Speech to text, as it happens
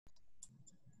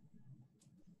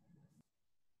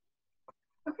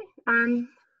Um,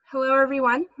 Hello,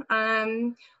 everyone.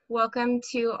 Welcome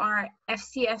to our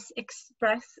FCS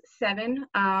Express 7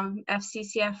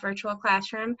 FCCF virtual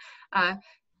classroom. I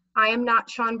am not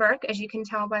Sean Burke, as you can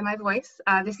tell by my voice.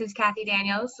 This is Kathy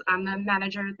Daniels. I'm the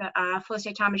manager of the flow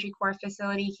cytometry core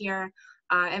facility here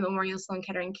at Memorial Sloan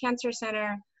Kettering Cancer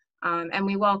Center. And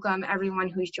we welcome everyone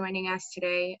who's joining us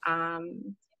today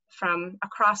from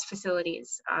across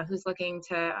facilities who's looking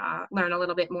to learn a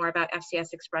little bit more about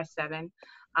FCS Express 7.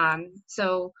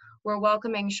 So we're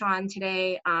welcoming Sean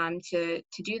today to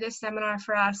do this seminar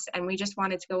for us, and we just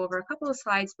wanted to go over a couple of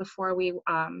slides before we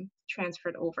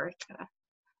transferred over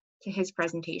to his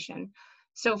presentation.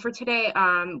 So for today,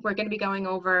 we're going to be going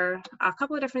over a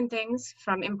couple of different things,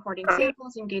 from importing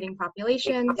samples and gating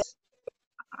populations,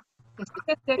 the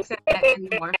statistics,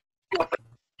 and more.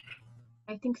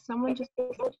 I think someone just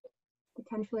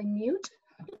potentially mute.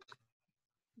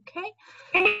 Okay,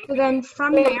 so then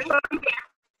from there,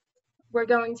 we're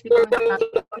going to be going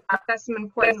to discuss some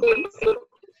important links.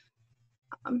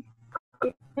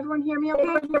 Everyone hear me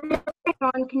okay?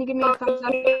 Sean, can you give me a thumbs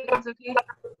up if it's okay?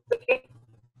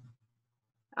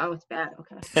 Oh, it's bad,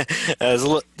 okay. There's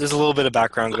a little bit of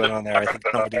background going on there. I think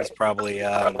somebody's probably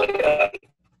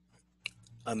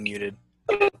unmuted.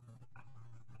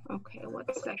 Okay, one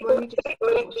second. Let me just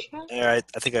double check. All right,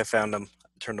 I think I found them.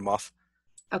 Turned them off.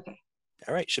 Okay.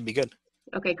 All right, should be good.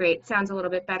 Okay, great. Sounds a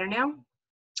little bit better now.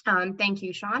 Thank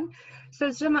you, Sean. So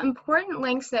some important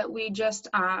links that we just,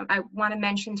 I want to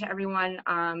mention to everyone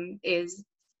is,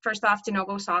 first off,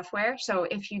 DeNovo Software. So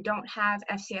if you don't have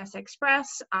FCS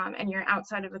Express and you're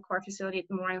outside of the core facility at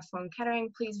Memorial Sloan Kettering,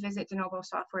 please visit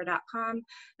DeNovoSoftware.com.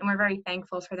 And we're very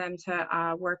thankful for them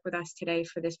to work with us today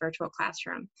for this virtual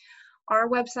classroom. Our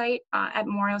website at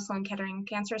Memorial Sloan Kettering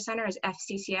Cancer Center is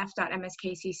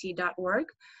fccf.mskcc.org.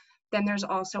 Then there's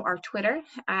also our Twitter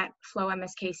at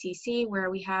FlowMSKCC, where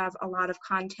we have a lot of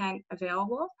content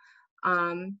available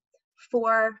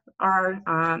for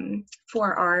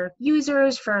our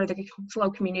users, for the Flow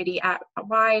community at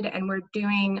wide, and we're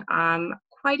doing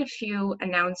quite a few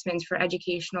announcements for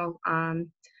educational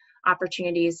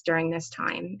opportunities during this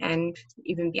time and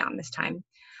even beyond this time.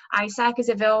 ISAC is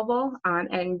available,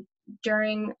 and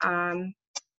during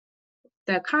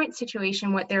the current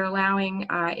situation, what they're allowing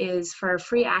is for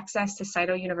free access to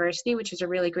Cyto University, which is a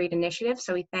really great initiative.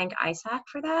 So we thank ISAC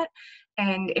for that.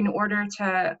 And in order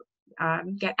to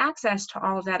get access to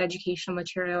all of that educational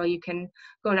material, you can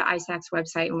go to ISAC's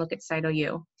website and look at Cyto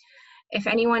U. If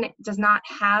anyone does not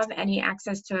have any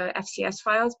access to FCS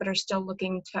files but are still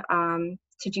looking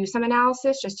to do some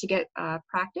analysis just to get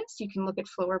practice, you can look at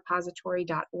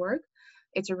flowrepository.org.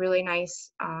 It's a really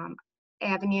nice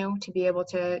avenue to be able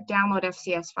to download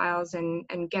FCS files and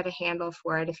get a handle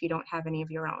for it if you don't have any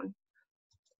of your own.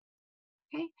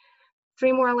 Okay,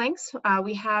 3 more links.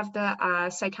 We have the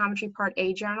Cytometry Part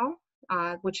A journal,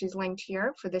 which is linked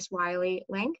here for this Wiley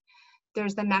link.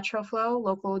 There's the MetroFlow,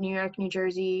 local New York, New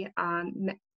Jersey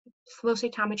flow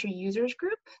cytometry users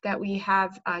group that we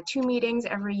have 2 meetings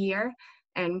every year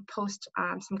and post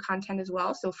some content as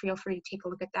well. So feel free to take a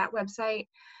look at that website.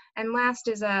 And last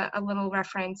is a little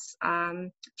reference to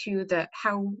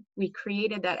how we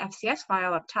created that FCS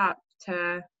file up top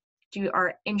to do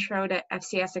our intro to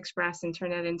FCS Express and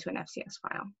turn it into an FCS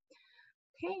file.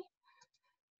 Okay.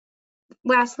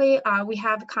 Lastly, we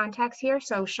have contacts here.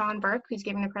 So Sean Burke, who's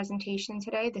giving the presentation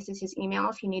today, this is his email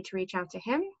if you need to reach out to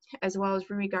him, as well as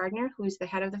Rui Gardner, who's the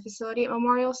head of the facility at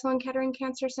Memorial Sloan Kettering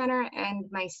Cancer Center, and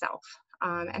myself.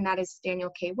 And that is Daniel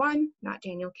K1, not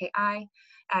Daniel KI,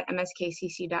 at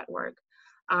mskcc.org.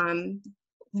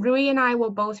 Rui and I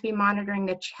will both be monitoring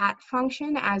the chat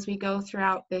function as we go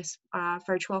throughout this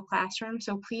virtual classroom.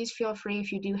 So please feel free,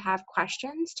 if you do have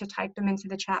questions, to type them into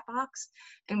the chat box,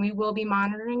 and we will be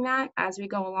monitoring that as we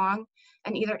go along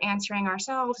and either answering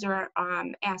ourselves or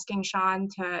asking Sean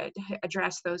to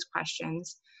address those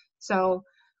questions. So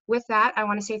with that, I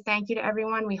want to say thank you to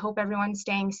everyone. We hope everyone's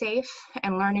staying safe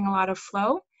and learning a lot of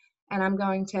flow, and I'm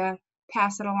going to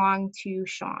pass it along to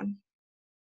Sean.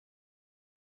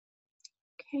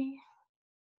 Okay.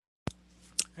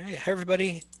 All right, hi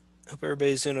everybody. Hope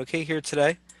everybody's doing okay here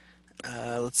today.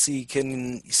 Let's see,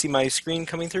 can you see my screen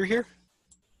coming through here?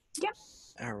 Yep.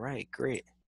 All right, great.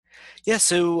 Yeah,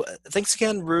 so thanks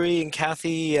again, Rui and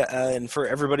Kathy, and for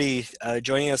everybody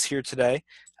joining us here today.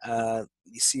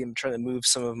 You see I'm trying to move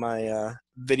some of my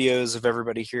videos of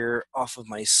everybody here off of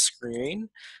my screen.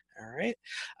 All right.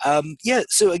 Yeah,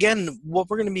 so again, what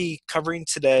we're going to be covering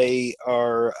today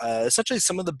are essentially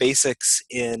some of the basics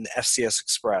in FCS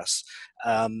Express.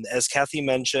 As Kathy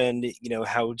mentioned,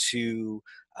 how to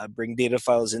bring data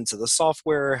files into the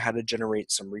software, how to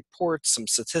generate some reports, some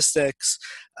statistics,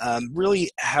 really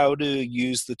how to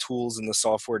use the tools in the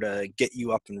software to get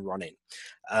you up and running.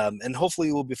 And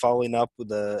hopefully we'll be following up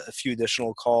with a few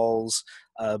additional calls,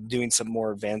 doing some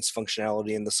more advanced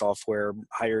functionality in the software,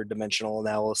 higher dimensional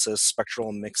analysis,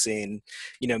 spectral mixing,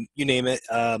 you name it.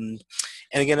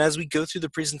 And again, as we go through the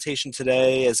presentation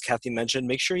today, as Kathy mentioned,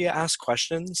 make sure you ask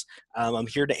questions. I'm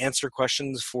here to answer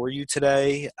questions for you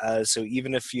today. So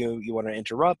even if you want to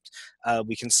interrupt,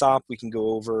 we can stop, we can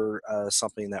go over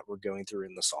something that we're going through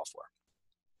in the software.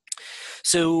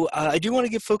 So I do want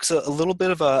to give folks a little bit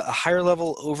of a higher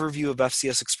level overview of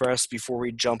FCS Express before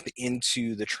we jump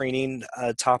into the training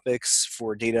topics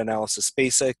for data analysis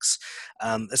basics.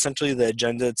 Essentially, the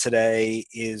agenda today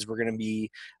is we're going to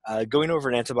be going over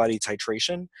an antibody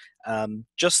titration.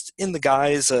 Just in the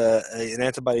guise, an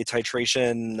antibody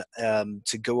titration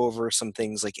to go over some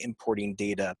things like importing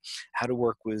data, how to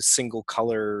work with single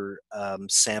color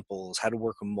samples, how to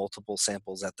work with multiple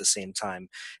samples at the same time,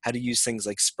 how to use things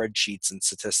like spreadsheets and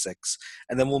statistics.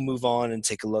 And then we'll move on and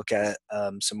take a look at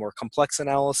some more complex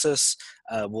analysis.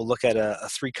 We'll look at a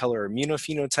 3-color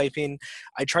immunophenotyping.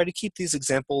 I try to keep these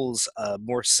examples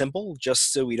more simple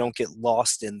just so we don't get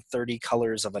lost in 30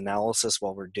 colors of analysis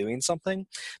while we're doing something.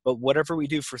 But whatever we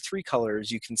do for 3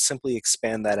 colors, you can simply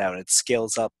expand that out. It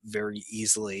scales up very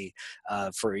easily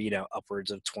for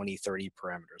upwards of 20, 30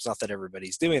 parameters. Not that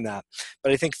everybody's doing that,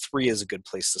 but I think 3 is a good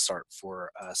place to start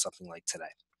for something like today.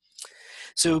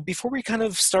 So before we kind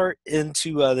of start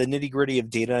into the nitty-gritty of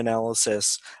data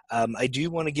analysis, I do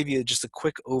want to give you just a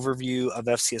quick overview of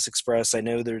FCS Express. I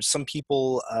know there's some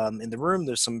people in the room,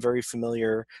 there's some very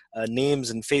familiar names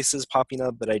and faces popping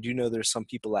up, but I do know there's some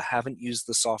people that haven't used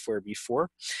the software before.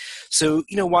 So,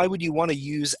 why would you want to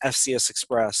use FCS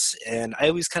Express? And I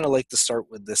always kind of like to start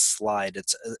with this slide.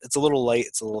 It's a little light,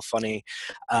 it's a little funny,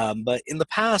 but in the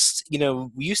past,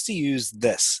 we used to use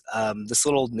this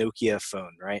little Nokia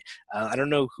phone, right? I don't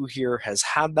know who here has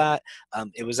had that.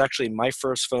 It was actually my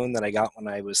first phone that I got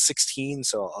when I was 16,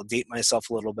 so I'll date myself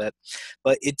a little bit.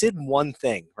 But it did one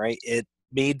thing, right? It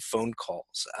made phone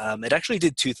calls. It actually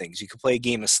did 2 things. You could play a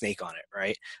game of Snake on it,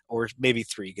 right? Or maybe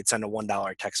 3. You could send a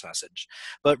 $1 text message.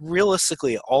 But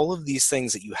realistically, all of these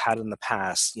things that you had in the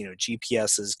past,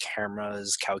 GPSs,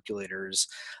 cameras, calculators,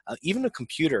 even a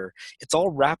computer, it's all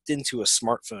wrapped into a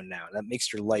smartphone now. That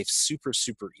makes your life super,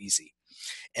 super easy.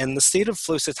 And the state of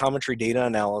flow cytometry data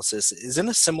analysis is in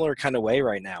a similar kind of way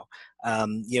right now.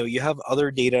 You have other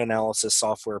data analysis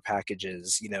software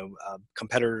packages,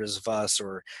 competitors of us,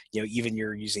 or even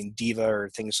you're using Diva or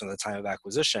things from the time of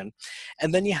acquisition,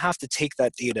 and then you have to take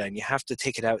that data and you have to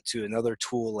take it out to another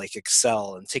tool like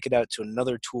Excel and take it out to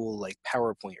another tool like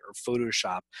PowerPoint or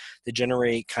Photoshop to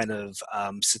generate kind of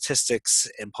statistics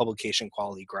and publication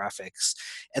quality graphics.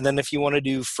 And then if you want to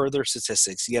do further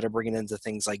statistics, you got to bring it into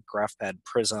things like GraphPad,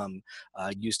 Prism,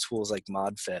 use tools like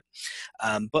ModFit.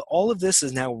 But all of this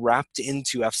is now wrapped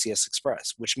into FCS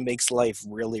Express, which makes life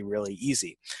really, really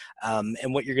easy.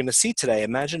 And what you're going to see today,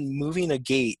 imagine moving a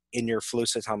gate in your flow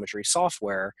cytometry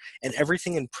software and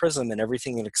everything in Prism and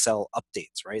everything in Excel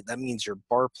updates, right? That means your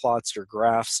bar plots, your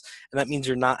graphs, and that means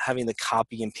you're not having to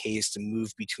copy and paste and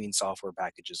move between software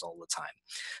packages all the time.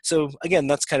 So again,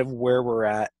 that's kind of where we're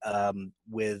at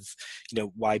with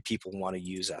why people want to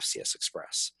use FCS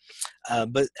Express.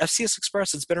 But FCS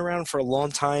Express, it's been around for a long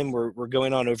time. We're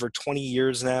going on over 20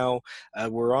 years now.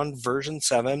 We're on version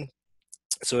 7.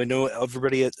 So I know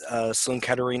everybody at Sloan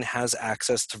Kettering has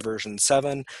access to version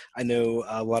 7. I know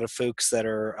a lot of folks that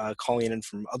are calling in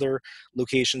from other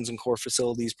locations and core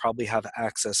facilities probably have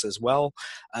access as well.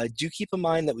 Do keep in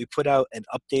mind that we put out an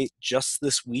update just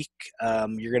this week.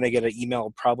 You're going to get an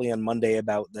email probably on Monday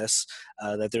about this,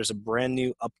 that there's a brand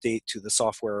new update to the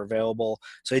software available.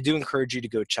 So I do encourage you to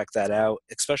go check that out,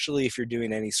 especially if you're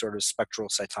doing any sort of spectral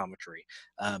cytometry,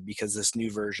 because this new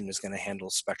version is going to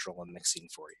handle spectral and mixing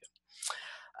for you.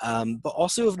 But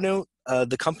also of note,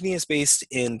 the company is based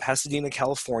in Pasadena,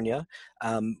 California.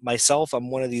 Myself, I'm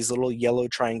one of these little yellow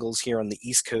triangles here on the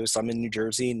East Coast. I'm in New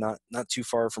Jersey, not too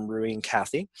far from Rui and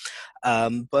Kathy.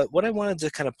 But what I wanted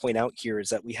to kind of point out here is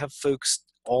that we have folks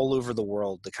all over the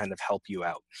world to kind of help you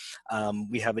out.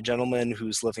 We have a gentleman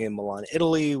who's living in Milan,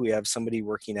 Italy. We have somebody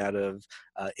working out of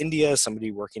India,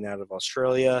 somebody working out of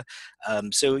Australia.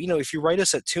 So, if you write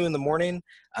us at 2 in the morning,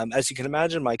 as you can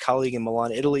imagine, my colleague in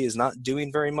Milan, Italy is not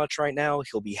doing very much right now.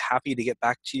 He'll be happy to get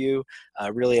back to you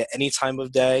really at any time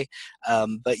of day.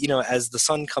 But, as the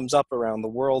sun comes up around the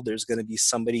world, there's going to be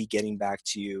somebody getting back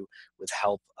to you with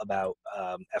help about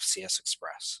FCS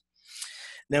Express.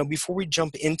 Now, before we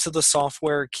jump into the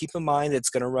software, keep in mind it's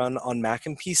going to run on Mac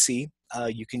and PC.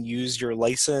 You can use your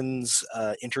license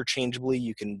interchangeably.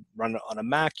 You can run it on a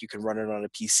Mac, you can run it on a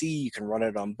PC, you can run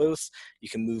it on both. You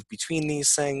can move between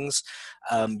these things.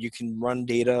 You can run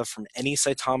data from any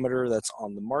cytometer that's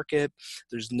on the market.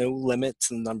 There's no limit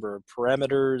to the number of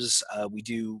parameters. We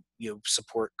do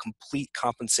support complete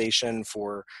compensation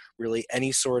for really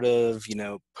any sort of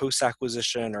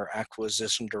post-acquisition or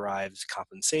acquisition-derived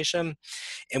compensation.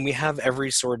 And we have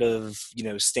every sort of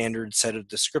standard set of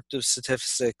descriptive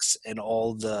statistics and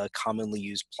all the commonly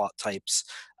used plot types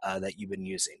that you've been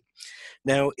using.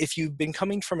 Now, if you've been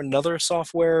coming from another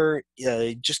software,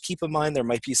 just keep in mind there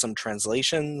might be some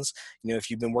translations. If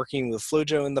you've been working with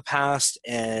Flojo in the past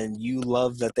and you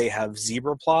love that they have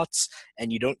zebra plots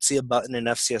and you don't see a button in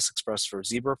FCS Express for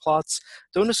zebra plots,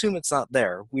 don't assume it's not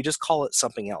there. We just call it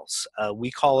something else.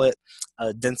 We call it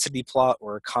a density plot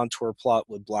or a contour plot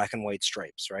with black and white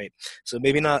stripes, right? So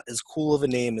maybe not as cool of a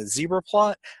name as zebra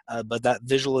plot, but that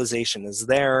visualization is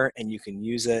there and you can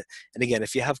use it. And again,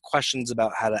 if you have questions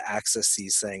about how to access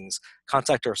these things,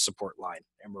 contact our support line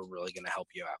and we're really going to help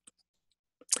you out.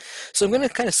 So I'm going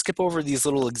to kind of skip over these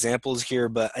little examples here,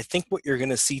 but I think what you're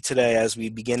going to see today as we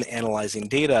begin analyzing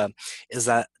data is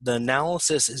that the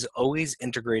analysis is always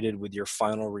integrated with your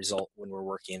final result when we're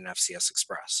working in FCS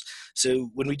Express. So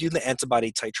when we do the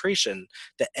antibody titration,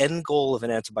 the end goal of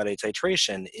an antibody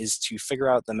titration is to figure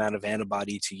out the amount of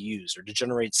antibody to use or to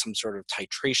generate some sort of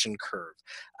titration curve.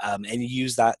 And you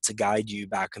use that to guide you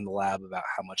back in the lab about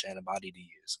how much antibody to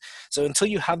use. So until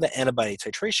you have the antibody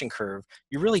titration curve,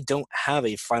 you really don't have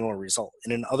a final result.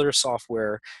 And in other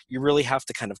software, you really have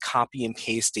to kind of copy and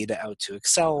paste data out to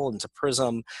Excel and to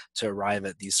Prism to arrive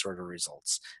at these sort of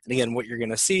results. And again, what you're going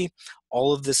to see,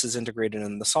 all of this is integrated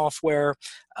in the software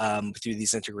through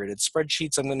these integrated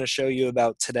spreadsheets I'm going to show you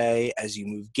about today. As you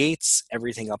move gates,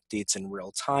 everything updates in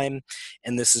real time.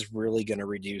 And this is really going to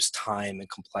reduce time and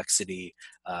complexity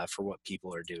for what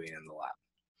people are doing in the lab.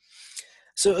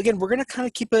 So again, we're going to kind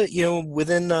of keep it,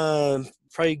 within,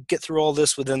 probably get through all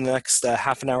this within the next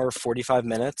half an hour, 45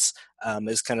 minutes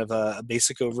is kind of a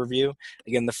basic overview.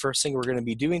 Again, the first thing we're going to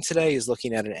be doing today is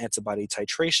looking at an antibody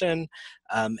titration.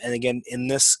 And again, in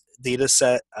this data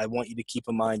set, I want you to keep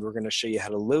in mind, we're going to show you how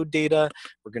to load data.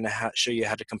 We're going to show you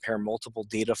how to compare multiple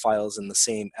data files in the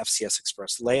same FCS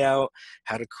Express layout,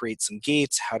 how to create some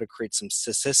gates, how to create some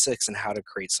statistics, and how to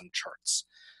create some charts.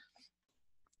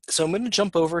 So I'm going to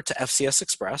jump over to FCS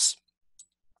Express.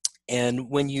 And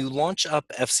when you launch up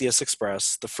FCS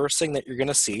Express, the first thing that you're going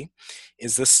to see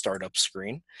is this startup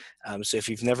screen. So if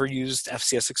you've never used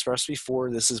FCS Express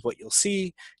before, this is what you'll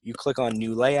see. You click on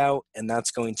New Layout, and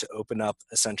that's going to open up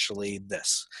essentially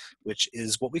this, which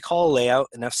is what we call a layout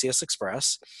in FCS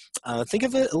Express. Think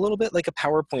of it a little bit like a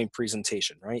PowerPoint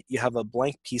presentation, right? You have a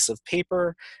blank piece of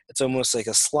paper. It's almost like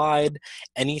a slide.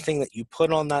 Anything that you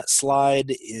put on that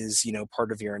slide is,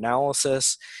 part of your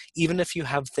analysis. Even if you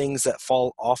have things that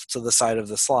fall off to the side of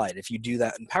the slide, if you do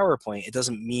that in PowerPoint, it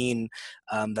doesn't mean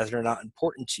that they're not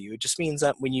important to you. It just means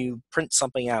that when you print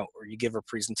something out or you give a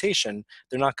presentation,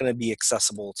 they're not going to be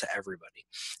accessible to everybody.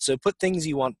 So put things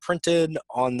you want printed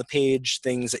on the page,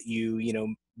 things that you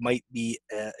might be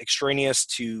extraneous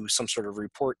to some sort of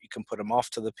report, you can put them off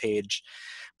to the page.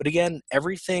 But again,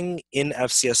 everything in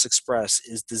FCS Express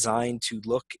is designed to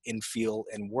look and feel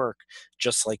and work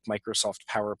just like Microsoft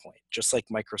PowerPoint, just like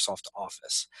Microsoft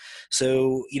Office.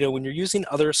 So, when you're using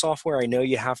other software, I know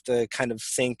you have to kind of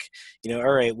think,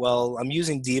 all right, well, I'm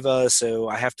using Diva, so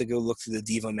I have to go look through the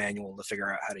Diva manual to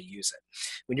figure out how to use it.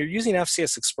 When you're using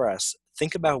FCS Express,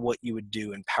 think about what you would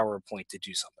do in PowerPoint to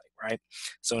do something, right?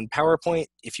 So in PowerPoint,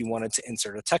 if you wanted to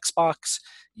insert a text box,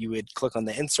 you would click on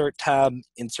the Insert tab,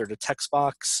 insert a text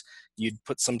box, you'd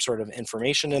put some sort of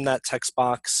information in that text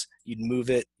box, you'd move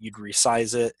it, you'd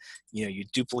resize it,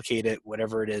 you'd duplicate it,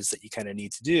 whatever it is that you kind of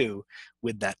need to do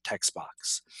with that text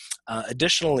box.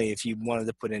 Additionally, if you wanted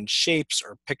to put in shapes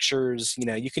or pictures,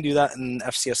 you can do that in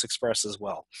FCS Express as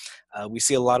well. We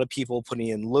see a lot of people putting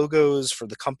in logos for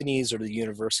the companies or the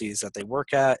universities that they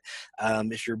work at.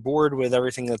 If you're bored with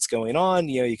everything that's going on,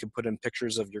 you can put in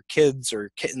pictures of your kids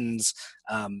or kittens,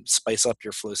 spice up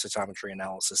your flow cytometry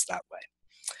analysis that way.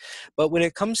 But when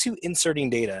it comes to inserting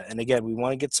data, and again, we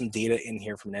want to get some data in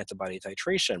here from an antibody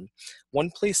titration, one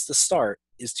place to start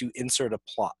is to insert a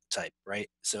plot type, right?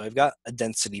 So I've got a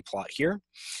density plot here.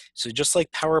 So just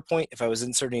like PowerPoint, if I was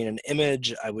inserting an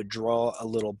image, I would draw a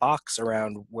little box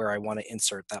around where I want to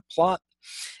insert that plot.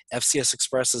 FCS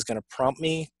Express is going to prompt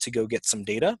me to go get some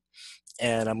data.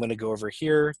 And I'm going to go over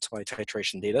here to my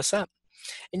titration data set.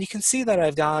 And you can see that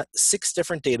I've got 6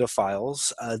 different data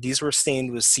files. These were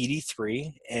stained with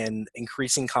CD3 and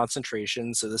increasing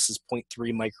concentration. So this is 0.3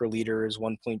 microliters,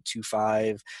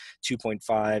 1.25,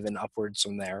 2.5, and upwards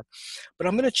from there. But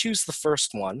I'm going to choose the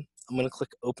first one. I'm going to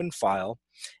click Open File.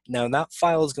 Now that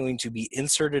file is going to be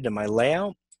inserted in my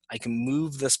layout. I can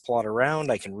move this plot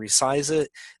around, I can resize it.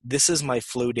 This is my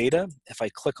flow data. If I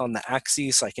click on the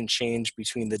axes, I can change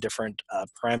between the different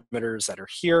parameters that are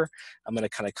here. I'm going to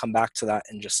kind of come back to that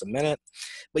in just a minute.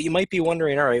 But you might be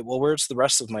wondering, all right, well, where's the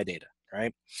rest of my data,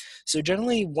 right? So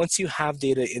generally, once you have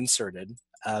data inserted,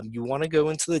 you want to go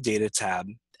into the Data tab,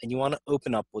 and you want to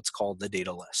open up what's called the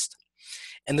data list.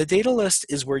 And the data list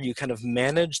is where you kind of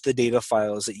manage the data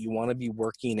files that you want to be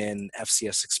working in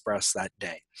FCS Express that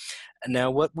day. And now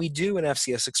what we do in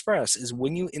FCS Express is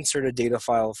when you insert a data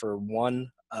file for one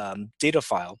data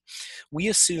file, we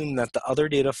assume that the other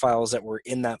data files that were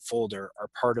in that folder are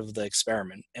part of the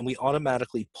experiment, and we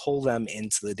automatically pull them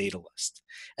into the data list.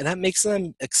 And that makes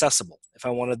them accessible. If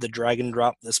I wanted to drag and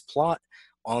drop this plot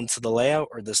onto the layout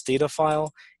or this data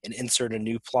file and insert a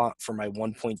new plot for my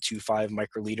 1.25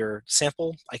 microliter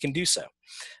sample, I can do so.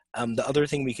 The other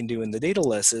thing we can do in the data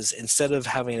list is instead of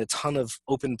having a ton of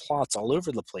open plots all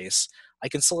over the place, I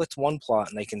can select one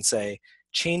plot and I can say,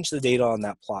 change the data on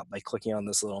that plot by clicking on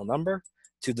this little number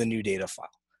to the new data file,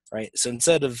 right? So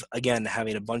instead of, again,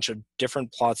 having a bunch of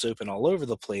different plots open all over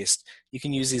the place, you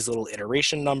can use these little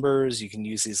iteration numbers, you can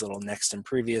use these little next and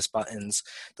previous buttons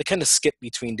that kind of skip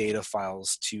between data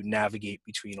files to navigate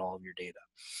between all of your data.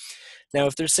 Now,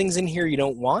 if there's things in here you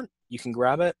don't want, you can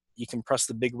grab it. You can press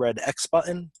the big red X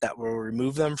button that will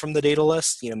remove them from the data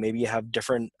list. Maybe you have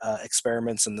different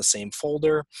experiments in the same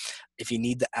folder. If you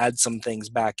need to add some things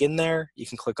back in there, you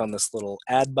can click on this little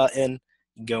add button,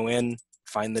 go in,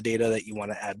 find the data that you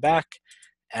want to add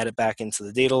it back into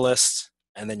the data list,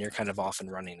 and then you're kind of off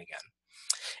and running again.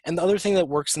 And the other thing that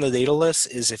works in the data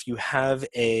list is if you have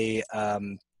a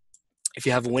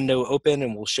window open,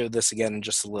 and we'll show this again in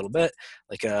just a little bit,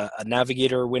 like a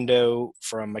navigator window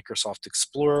from Microsoft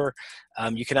Explorer,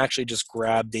 you can actually just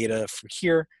grab data from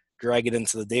here, drag it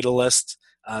into the data list.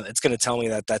 It's going to tell me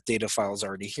that that data file is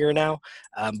already here now,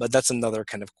 but that's another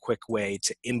kind of quick way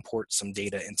to import some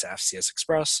data into FCS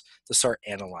Express to start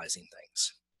analyzing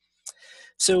things.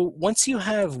 So once you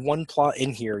have one plot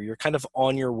in here, you're kind of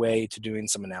on your way to doing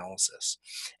some analysis.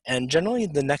 And generally,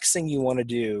 the next thing you want to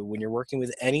do when you're working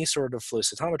with any sort of flow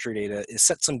cytometry data is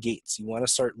set some gates. You want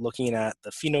to start looking at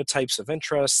the phenotypes of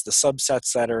interest, the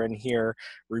subsets that are in here,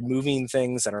 removing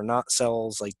things that are not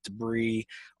cells like debris,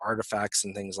 artifacts,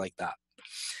 and things like that.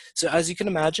 So as you can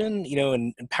imagine,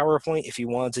 in PowerPoint, if you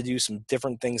wanted to do some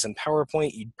different things in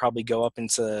PowerPoint, you'd probably go up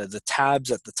into the tabs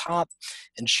at the top.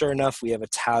 And sure enough, we have a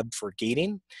tab for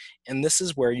gating. And this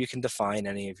is where you can define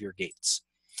any of your gates.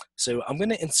 So I'm going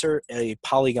to insert a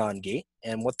polygon gate.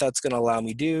 And what that's going to allow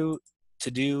me to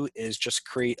do is just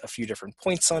create a few different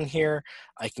points on here.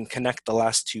 I can connect the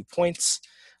last 2 points.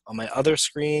 On my other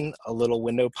screen, a little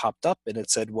window popped up and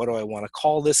it said, what do I want to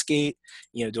call this gate?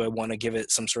 Do I want to give it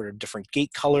some sort of different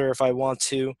gate color if I want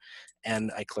to?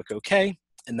 And I click OK,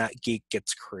 and that gate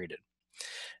gets created.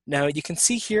 Now you can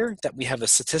see here that we have a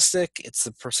statistic. It's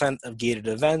the percent of gated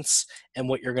events. And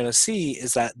what you're going to see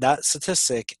is that that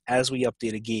statistic, as we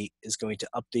update a gate, is going to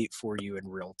update for you in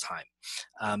real time.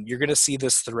 You're going to see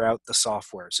this throughout the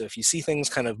software. So if you see things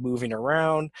kind of moving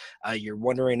around, you're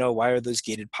wondering, oh, why are those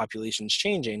gated populations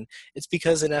changing? It's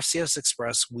because in FCS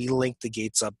Express, we link the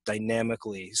gates up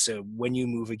dynamically. So when you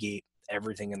move a gate,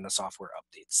 everything in the software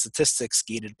updates. Statistics,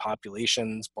 gated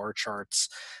populations, bar charts,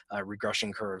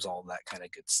 regression curves, all that kind of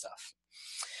good stuff.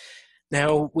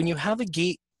 Now, when you have a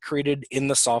gate created in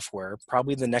the software,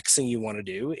 probably the next thing you want to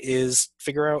do is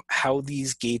figure out how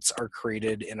these gates are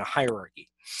created in a hierarchy.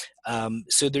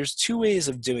 So there's 2 ways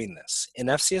of doing this. In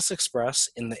FCS Express,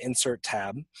 in the Insert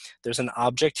tab, there's an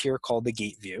object here called the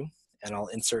gate view, and I'll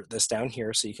insert this down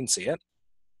here so you can see it.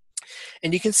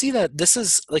 And you can see that this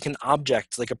is like an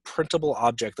object, like a printable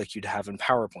object like you'd have in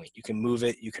PowerPoint. You can move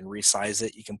it, you can resize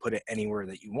it, you can put it anywhere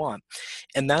that you want.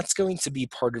 And that's going to be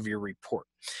part of your report.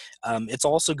 It's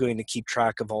also going to keep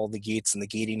track of all the gates and the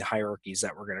gating hierarchies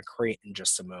that we're going to create in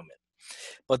just a moment.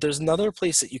 But there's another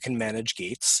place that you can manage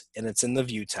gates, and it's in the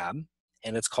View tab,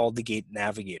 and it's called the Gate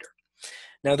Navigator.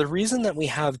 Now, the reason that we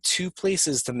have two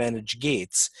places to manage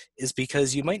gates is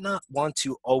because you might not want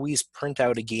to always print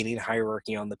out a gating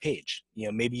hierarchy on the page.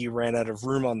 Maybe you ran out of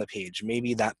room on the page.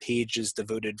 Maybe that page is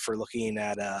devoted for looking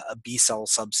at a B cell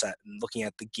subset, and looking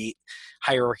at the gate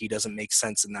hierarchy doesn't make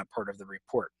sense in that part of the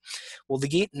report. Well, the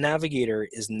gate navigator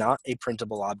is not a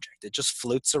printable object. It just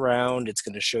floats around. It's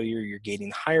going to show you your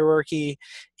gating hierarchy.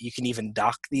 You can even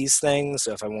dock these things.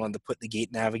 So if I wanted to put the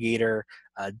gate navigator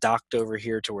docked over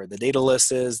here to where the data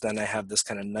list is, then I have this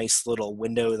kind of nice little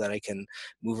window that I can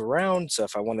move around. So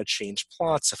if I want to change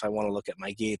plots, if I want to look at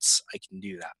my gates, I can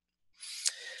do that.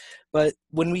 But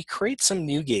when we create some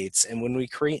new gates and when we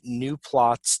create new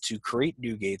plots to create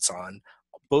new gates on,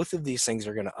 both of these things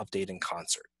are going to update in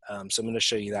concert. So I'm going to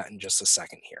show you that in just a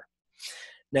second here.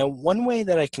 Now, one way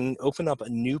that I can open up a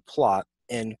new plot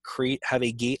and have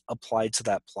a gate applied to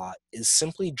that plot is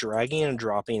simply dragging and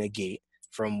dropping a gate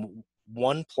from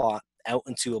one plot out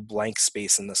into a blank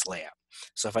space in this layout.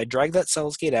 So if I drag that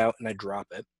cells gate out and I drop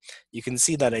it, you can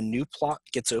see that a new plot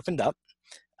gets opened up.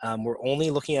 We're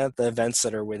only looking at the events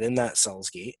that are within that cells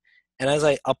gate. And as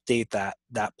I update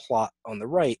that plot on the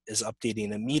right is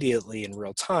updating immediately in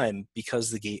real time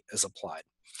because the gate is applied.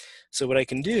 So what I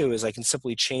can do is I can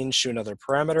simply change to another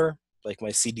parameter, like my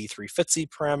CD3 FTSE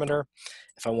parameter.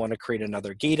 If I want to create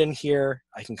another gate in here,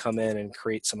 I can come in and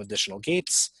create some additional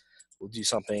gates. We'll do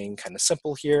something kind of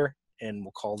simple here, and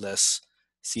we'll call this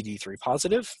CD3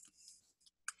 positive.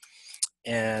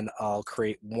 And I'll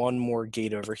create one more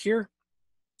gate over here,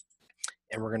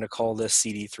 and we're going to call this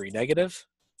CD3 negative.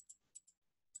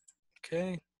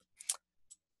 Okay,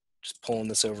 just pulling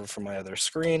this over from my other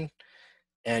screen.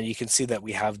 And you can see that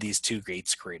we have these two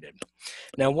gates created.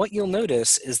 Now, what you'll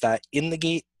notice is that in the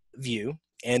gate view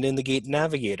and in the gate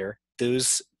navigator,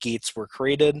 those gates were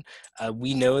created.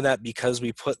 We know that because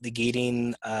we put the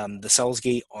gating, the cells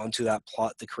gate onto that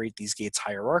plot to create these gates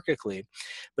hierarchically.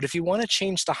 But if you want to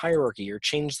change the hierarchy or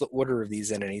change the order of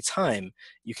these at any time,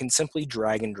 you can simply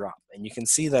drag and drop. And you can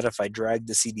see that if I drag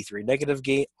the CD3 negative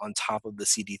gate on top of the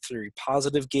CD3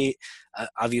 positive gate,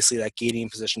 obviously that gating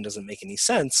position doesn't make any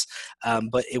sense,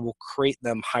 but it will create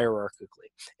them hierarchically.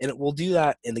 And it will do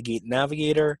that in the gate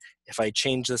navigator. If I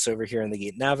change this over here in the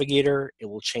gate navigator, it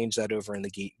will change that over in the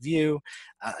gate view.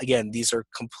 Again, these are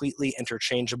completely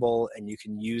interchangeable, and you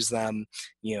can use them,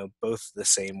 both the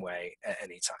same way at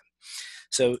any time.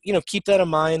 So, keep that in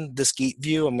mind. This gate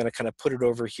view, I'm going to kind of put it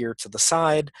over here to the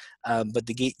side, but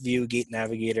the gate view, gate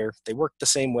navigator, they work the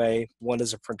same way. One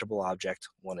is a printable object,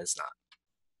 one is not.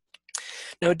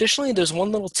 Now, additionally, there's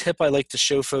one little tip I like to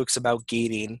show folks about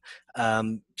gating.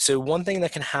 So one thing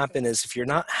that can happen is if you're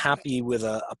not happy with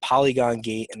a polygon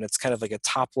gate and it's kind of like a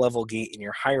top level gate in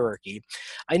your hierarchy,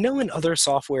 I know in other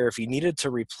software, if you needed to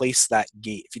replace that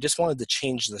gate, if you just wanted to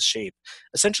change the shape,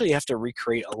 essentially you have to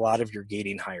recreate a lot of your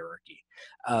gating hierarchy.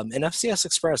 In FCS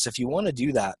Express, if you want to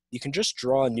do that, you can just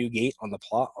draw a new gate on the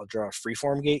plot. I'll draw a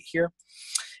freeform gate here.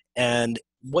 And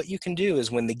what you can do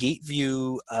is when the gate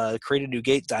view create a new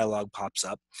gate dialog pops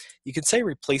up, you can say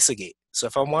replace a gate. So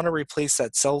if I want to replace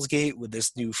that cells gate with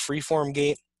this new freeform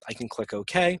gate, I can click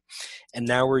OK. And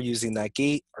now we're using that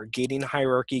gate. Our gating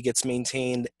hierarchy gets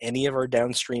maintained. Any of our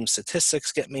downstream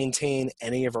statistics get maintained.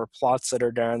 Any of our plots that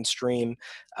are downstream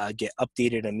get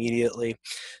updated immediately.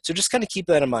 So just kind of keep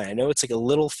that in mind. I know it's like a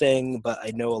little thing, but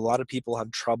I know a lot of people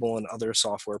have trouble in other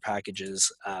software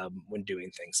packages when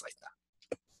doing things like that.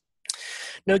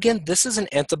 Now, again, this is an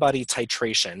antibody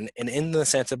titration, and in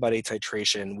this antibody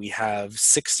titration, we have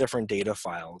 6 different data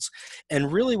files.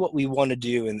 And really what we want to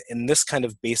do in this kind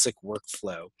of basic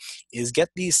workflow is get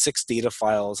these 6 data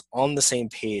files on the same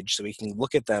page so we can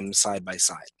look at them side by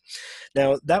side.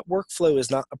 Now, that workflow is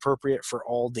not appropriate for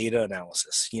all data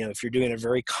analysis. If you're doing a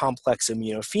very complex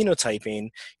immunophenotyping,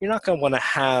 you're not going to want to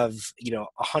have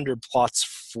 100 plots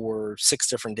for 6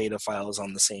 different data files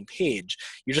on the same page.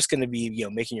 You're just going to be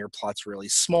making your plots really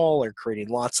small or creating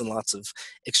lots and lots of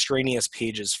extraneous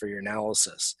pages for your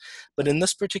analysis. But in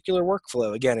this particular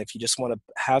workflow, again, if you just want to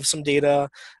have some data,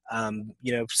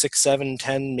 6, 7,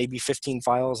 10, maybe 15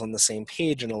 files on the same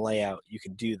page in a layout, you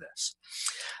can do this.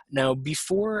 Now,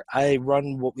 before I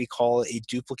run what we call a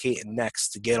duplicate and next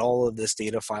to get all of this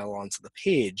data file onto the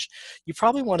page, you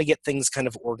probably want to get things kind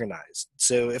of organized.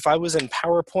 So if I was in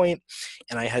PowerPoint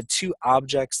and I had 2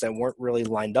 objects that weren't really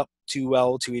lined up too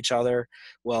well to each other,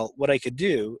 well, what I could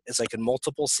do is I could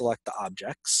multiple select the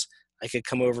objects. I could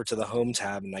come over to the Home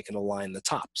tab and I can align the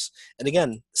tops. And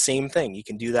again, same thing. You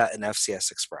can do that in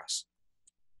FCS Express.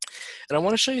 And I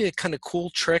want to show you a kind of cool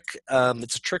trick.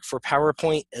 It's a trick for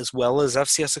PowerPoint as well as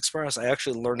FCS Express. I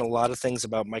actually learned a lot of things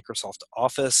about Microsoft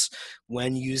Office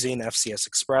when using FCS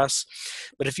Express.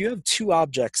 But if you have two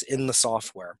objects in the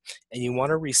software and you want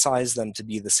to resize them to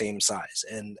be the same size,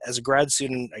 and as a grad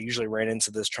student, I usually ran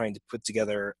into this trying to put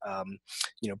together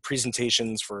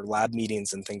presentations for lab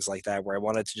meetings and things like that, where I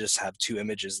wanted to just have two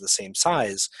images the same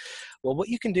size. Well, what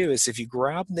you can do is if you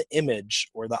grab the image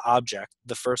or the object,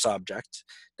 the first object,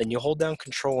 then you hold down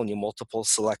Control and you multiple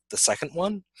select the second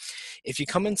one. If you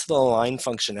come into the align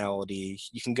functionality,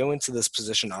 you can go into this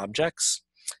position objects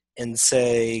and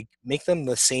say, make them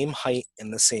the same height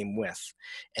and the same width.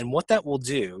 And what that will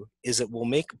do is it will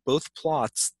make both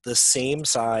plots the same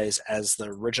size as the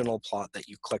original plot that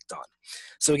you clicked on.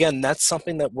 So again, that's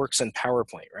something that works in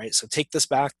PowerPoint, right? So take this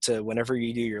back to whenever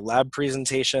you do your lab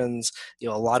presentations. A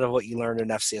lot of what you learned in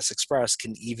FCS Express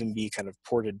can even be kind of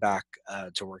ported back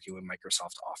to working with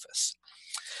Microsoft Office.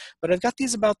 But I've got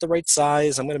these about the right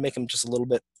size. I'm going to make them just a little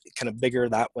bit kind of bigger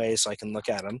that way so I can look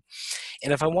at them.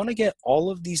 And if I want to get all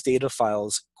of these data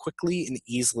files quickly and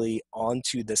easily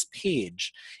onto this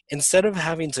page, instead of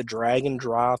having to drag and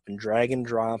drop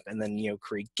and then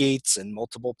create gates and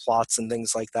multiple plots and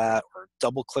things like that, or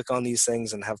double click on these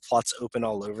things and have plots open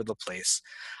all over the place,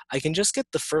 I can just get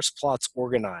the first plots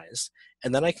organized,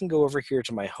 and then I can go over here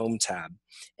to my Home tab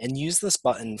and use this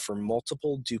button for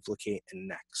multiple, duplicate, and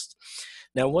next.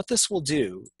 Now what this will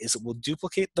do is it will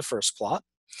duplicate the first plot.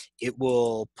 It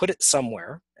will put it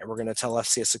somewhere, and we're going to tell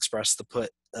FCS Express to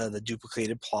put the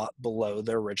duplicated plot below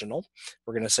the original.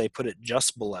 We're going to say put it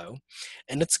just below,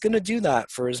 and it's going to do that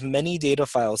for as many data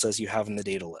files as you have in the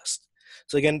data list.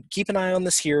 So again, keep an eye on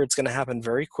this here. It's going to happen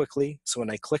very quickly. So when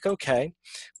I click OK,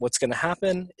 what's going to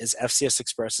happen is FCS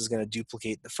Express is going to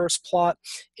duplicate the first plot.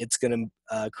 It's going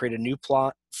to create a new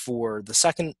plot for the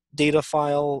second data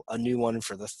file, a new one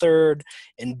for the third,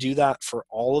 and do that for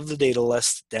all of the data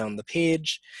lists down the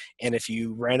page. And if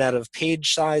you ran out of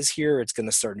page size here, it's going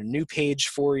to start a new page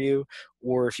for you.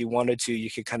 Or if you wanted to,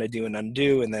 you could kind of do an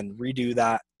undo and then redo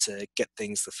that to get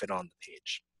things to fit on the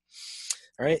page.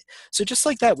 All right, so just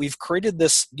like that, we've created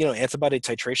this, antibody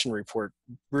titration report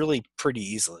really pretty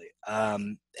easily.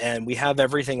 And we have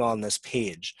everything on this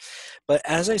page. But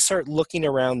as I start looking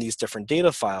around these different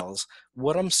data files,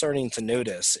 what I'm starting to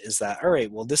notice is that, all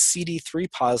right, well, this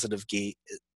CD3 positive gate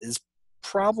is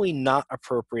probably not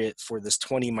appropriate for this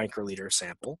 20 microliter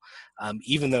sample,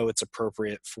 even though it's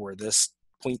appropriate for this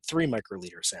 0.3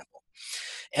 microliter sample.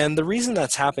 And the reason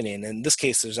that's happening, in this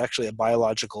case, there's actually a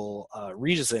biological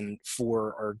reason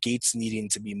for our gates needing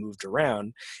to be moved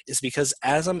around, is because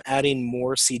as I'm adding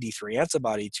more CD3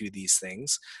 antibody to these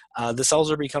things, the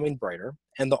cells are becoming brighter,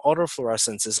 and the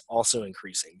autofluorescence is also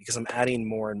increasing because I'm adding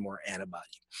more and more antibody.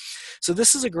 So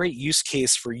this is a great use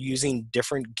case for using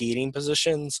different gating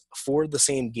positions for the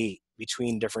same gate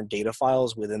between different data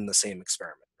files within the same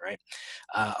experiment. Right?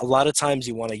 A lot of times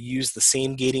you want to use the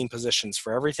same gating positions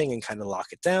for everything and kind of lock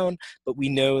it down, but we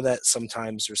know that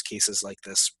sometimes there's cases like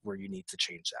this where you need to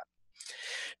change that.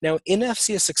 Now in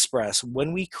FCS Express,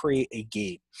 when we create a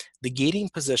gate, the gating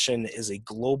position is a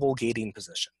global gating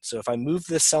position. So if I move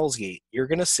this cells gate, you're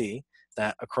going to see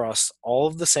that across all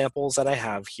of the samples that I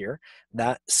have here,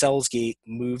 that cells gate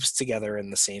moves together in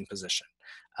the same position.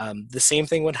 The same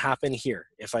thing would happen here.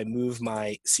 If I move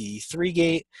my C3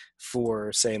 gate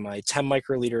for, say, my 10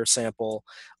 microliter sample,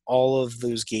 all of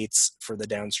those gates for the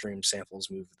downstream samples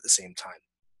move at the same time.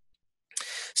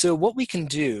 So what we can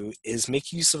do is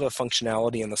make use of a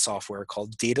functionality in the software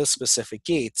called data-specific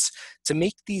gates to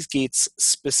make these gates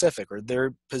specific, or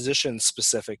their position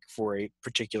specific for a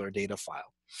particular data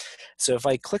file. So if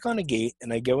I click on a gate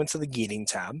and I go into the gating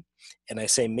tab and I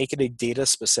say make it a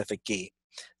data-specific gate,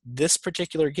 this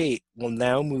particular gate will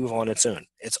now move on its own.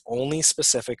 It's only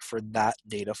specific for that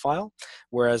data file,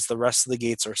 whereas the rest of the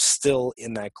gates are still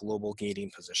in that global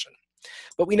gating position.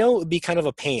 But we know it would be kind of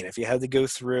a pain if you had to go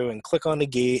through and click on a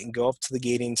gate and go up to the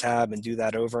gating tab and do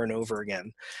that over and over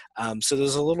again. So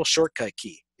there's a little shortcut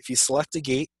key. If you select a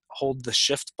gate, hold the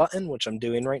shift button, which I'm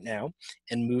doing right now,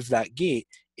 and move that gate,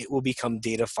 it will become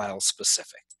data file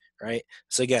specific. Right?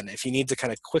 So again, if you need to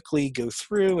kind of quickly go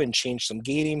through and change some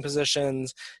gating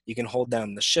positions, you can hold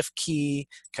down the shift key,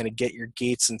 kind of get your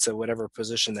gates into whatever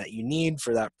position that you need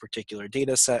for that particular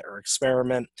data set or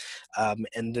experiment,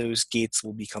 and those gates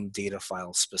will become data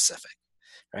file specific.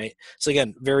 right? So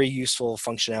again, very useful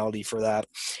functionality for that.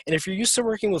 And if you're used to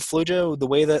working with Flojo, the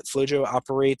way that Flojo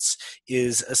operates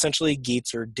is essentially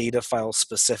gates are data file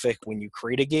specific when you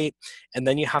create a gate, and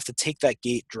then you have to take that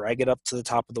gate, drag it up to the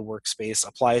top of the workspace,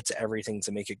 apply it to everything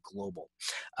to make it global.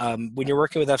 When you're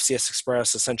working with FCS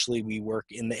Express, essentially we work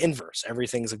in the inverse.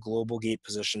 Everything's a global gate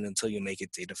position until you make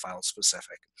it data file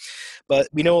specific. But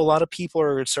we know a lot of people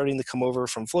are starting to come over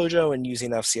from Flojo and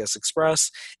using FCS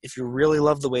Express. If you really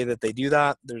love the way that they do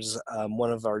that, there's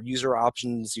one of our user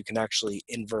options. You can actually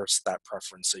inverse that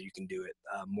preference, so you can do it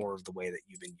more of the way that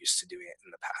you've been used to doing it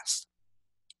in the past.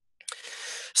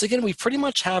 So again, we pretty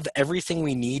much have everything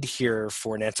we need here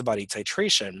for an antibody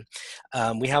titration.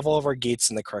 We have all of our gates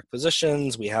in the correct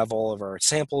positions. We have all of our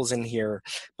samples in here,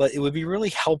 but it would be really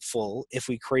helpful if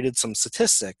we created some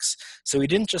statistics so we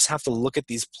didn't just have to look at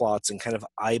these plots and kind of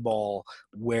eyeball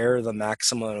where the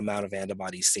maximum amount of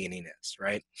antibody staining is,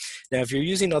 right? Now, if you're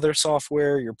using other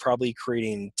software, you're probably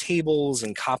creating tables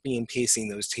and copy and pasting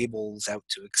those tables out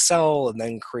to Excel and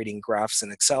then creating graphs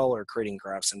in Excel or creating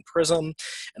graphs in Prism.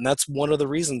 And that's one of the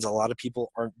reasons a lot of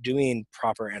people aren't doing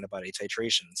proper antibody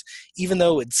titrations. Even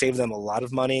though it'd save them a lot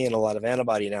of money and a lot of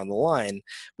antibody down the line,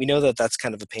 we know that that's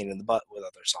kind of a pain in the butt with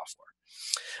other software.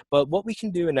 But what we can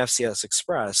do in FCS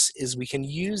Express is we can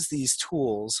use these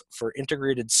tools for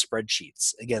integrated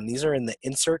spreadsheets. Again, these are in the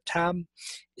Insert tab.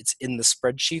 It's in the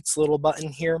Spreadsheets little button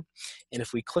here. And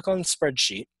if we click on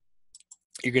Spreadsheet,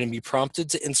 you're going to be prompted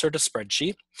to insert a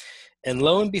spreadsheet. And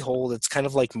lo and behold, it's kind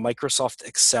of like Microsoft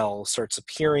Excel starts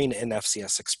appearing in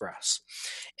FCS Express.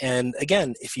 And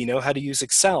again, if you know how to use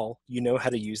Excel, you know how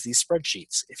to use these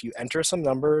spreadsheets. If you enter some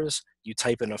numbers, you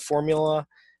type in a formula,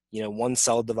 one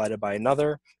cell divided by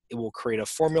another, it will create a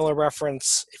formula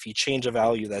reference. If you change a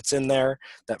value that's in there,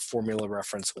 that formula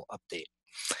reference will update.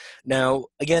 Now,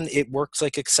 again, it works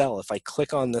like Excel. If I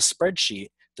click on the spreadsheet,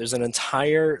 there's an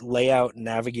entire layout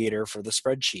navigator for the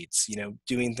spreadsheets,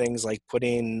 doing things like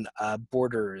putting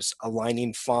borders,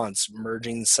 aligning fonts,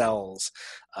 merging cells,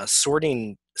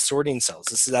 sorting cells.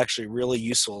 This is actually really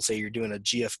useful. Say you're doing a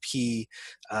GFP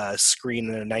screen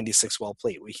in a 96 well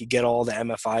plate. We could get all the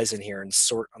MFIs in here and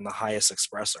sort on the highest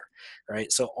expressor,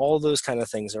 right? So all those kind of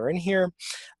things are in here.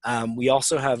 We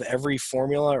also have every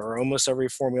formula or almost every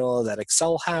formula that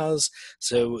Excel has.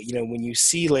 So, when you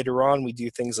see later on, we do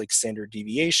things like standard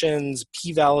deviations,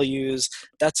 p-values.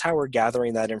 That's how we're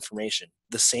gathering that information.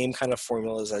 The same kind of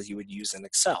formulas as you would use in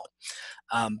Excel.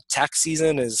 Tax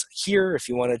season is here. If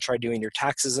you want to try doing your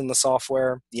taxes in the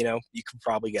software, you can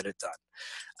probably get it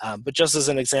done. But just as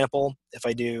an example, if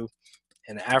I do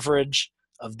an average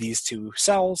of these two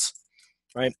cells,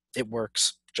 right, it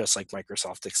works just like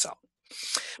Microsoft Excel.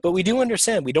 But we do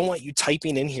understand we don't want you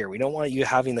typing in here. We don't want you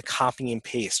having the copy and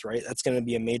paste, right? That's going to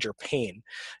be a major pain.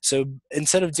 So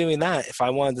instead of doing that, if I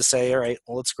wanted to say, all right,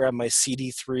 well, let's grab my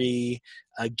CD3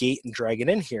 gate and drag it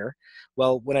in here.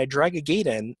 Well, when I drag a gate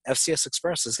in, FCS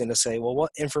Express is going to say, well,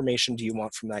 what information do you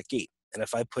want from that gate? And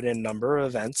if I put in number of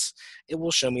events, it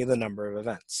will show me the number of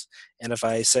events. And if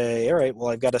I say, all right, well,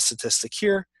 I've got a statistic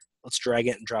here, let's drag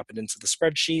it and drop it into the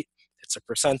spreadsheet. It's a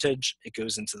percentage, it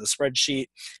goes into the spreadsheet.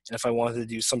 And if I wanted to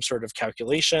do some sort of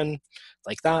calculation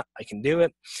like that, I can do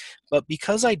it. But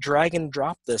because I drag and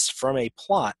drop this from a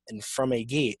plot and from a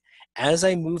gate, as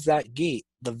I move that gate,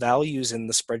 the values in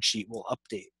the spreadsheet will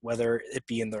update, whether it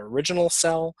be in the original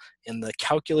cell, in the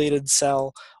calculated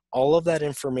cell. All of that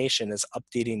information is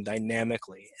updating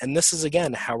dynamically. And this is,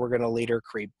 again, how we're going to later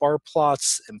create bar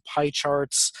plots and pie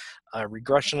charts,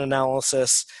 regression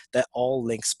analysis, that all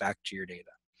links back to your data.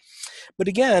 But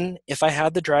again, if I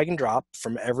had the drag and drop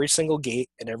from every single gate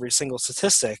and every single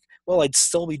statistic, well, I'd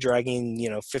still be dragging,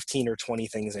 15 or 20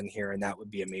 things in here, and that would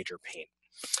be a major pain.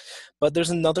 But there's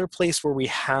another place where we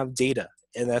have data,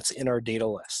 and that's in our data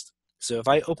list. So if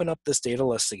I open up this data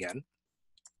list again,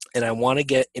 and I want to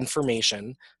get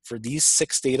information for these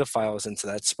 6 data files into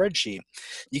that spreadsheet,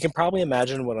 you can probably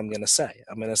imagine what I'm going to say.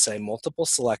 I'm going to say multiple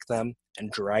select them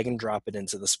and drag and drop it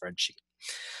into the spreadsheet.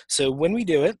 So when we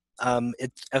do it,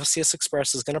 FCS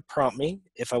Express is going to prompt me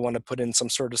if I want to put in some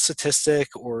sort of statistic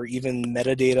or even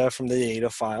metadata from the data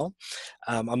file.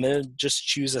 I'm going to just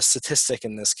choose a statistic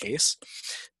in this case.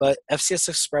 But FCS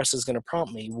Express is going to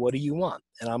prompt me, what do you want?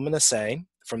 And I'm going to say,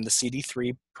 from the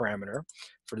CD3 parameter,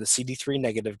 for the CD3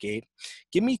 negative gate,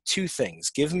 give me 2 things.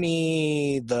 Give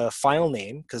me the file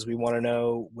name, because we want to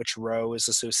know which row is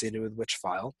associated with which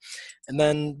file. And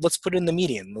then let's put in the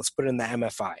median. Let's put in the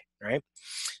MFI, right?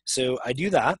 So I do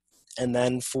that. And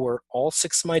then for all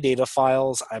 6 of my data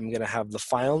files, I'm going to have the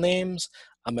file names.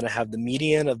 I'm going to have the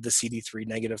median of the CD3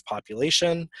 negative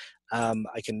population.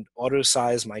 I can auto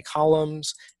size my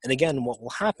columns. And again, what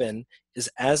will happen is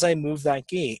as I move that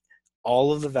gate,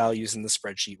 all of the values in the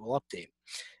spreadsheet will update.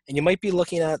 And you might be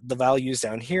looking at the values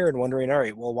down here and wondering, all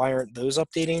right, well, why aren't those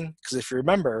updating? Because if you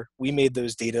remember, we made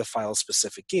those data file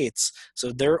specific gates.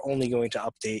 So they're only going to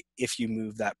update if you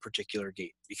move that particular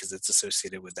gate because it's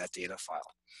associated with that data file.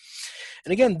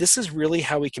 And again, this is really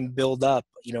how we can build up,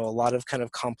 a lot of kind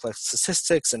of complex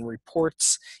statistics and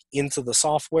reports into the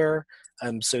software.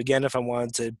 So again, if I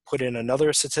wanted to put in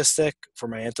another statistic for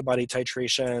my antibody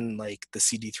titration, like the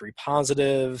CD3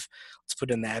 positive, let's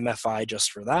put in the MFI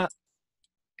just for that.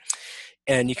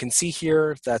 And you can see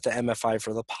here that the MFI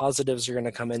for the positives are going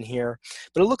to come in here,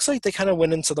 but it looks like they kind of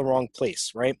went into the wrong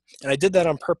place, right? And I did that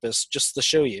on purpose just to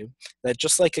show you that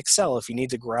just like Excel, if you need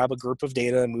to grab a group of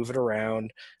data and move it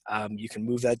around, you can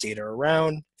move that data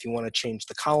around. If you want to change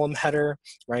the column header,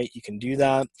 right, you can do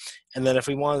that. And then if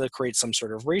we wanted to create some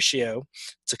sort of ratio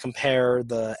to compare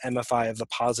the MFI of the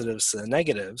positives to the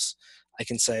negatives, I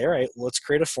can say, all right, let's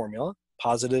create a formula,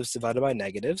 positives divided by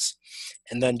negatives.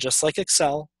 And then just like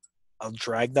Excel, I'll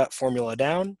drag that formula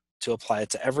down to apply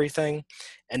it to everything.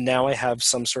 And now I have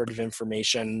some sort of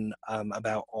information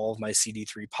about all of my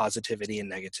CD3 positivity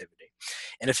and negativity.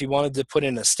 And if you wanted to put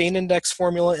in a stain index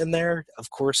formula in there,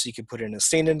 of course you could put in a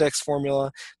stain index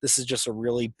formula. This is just a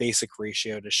really basic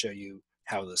ratio to show you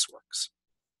how this works.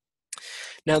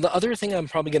 Now, the other thing I'm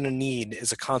probably going to need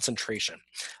is a concentration.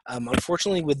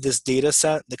 Unfortunately, with this data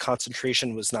set, the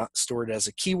concentration was not stored as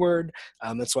a keyword.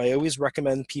 That's why I always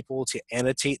recommend people to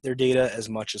annotate their data as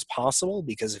much as possible,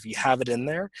 because if you have it in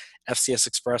there, FCS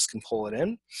Express can pull it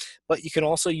in. But you can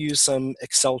also use some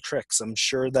Excel tricks. I'm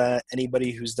sure that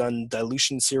anybody who's done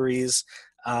dilution series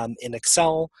in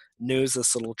Excel knows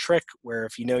this little trick where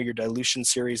if you know your dilution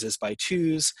series is by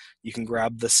 2s, you can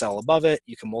grab the cell above it,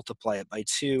 you can multiply it by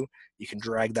 2, you can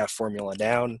drag that formula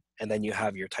down, and then you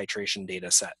have your titration data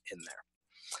set in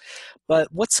there. But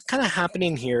what's kind of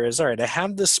happening here is, all right, I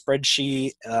have this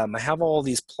spreadsheet, I have all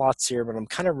these plots here, but I'm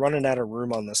kind of running out of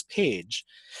room on this page.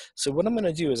 So what I'm going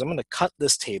to do is I'm going to cut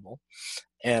this table,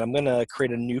 and I'm going to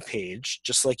create a new page,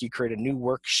 just like you create a new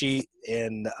worksheet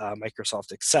in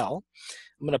Microsoft Excel.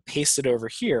 I'm going to paste it over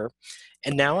here,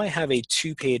 and now I have a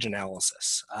 2-page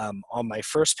analysis. On my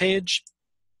first page,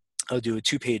 I'll do a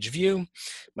 2-page view.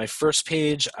 My first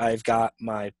page, I've got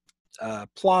my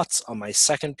plots. On my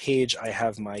second page, I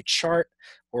have my chart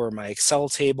or my Excel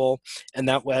table, and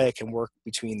that way I can work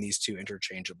between these two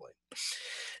interchangeably.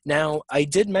 Now, I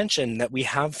did mention that we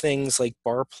have things like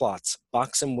bar plots,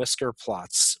 box and whisker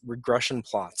plots, regression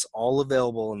plots, all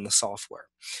available in the software.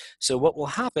 So what will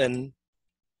happen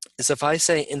is if I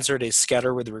say insert a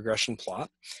scatter with regression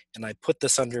plot, and I put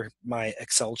this under my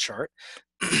Excel chart,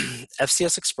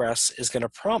 FCS Express is going to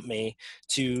prompt me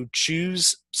to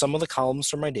choose some of the columns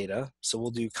from my data. So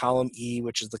we'll do column E,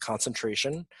 which is the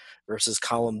concentration, versus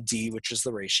column D, which is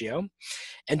the ratio.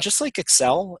 And just like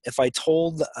Excel, if I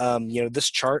told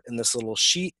this chart in this little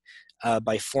sheet,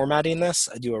 by formatting this,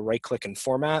 I do a right click and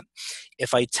format.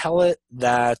 If I tell it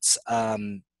that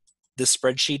this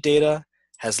spreadsheet data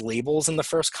has labels in the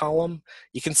first column,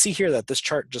 you can see here that this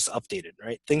chart just updated,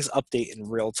 right? Things update in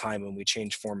real time when we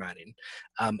change formatting.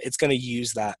 It's going to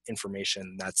use that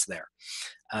information that's there.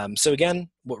 So again,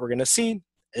 what we're going to see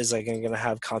is I'm going to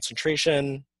have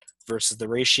concentration versus the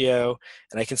ratio,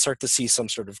 and I can start to see some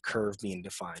sort of curve being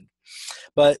defined.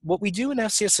 But what we do in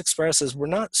FCS Express is we're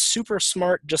not super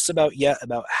smart just about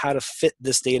how to fit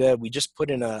this data. We just put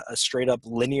in a straight up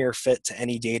linear fit to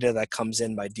any data that comes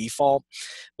in by default.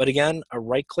 But again, a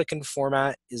right click and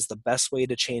format is the best way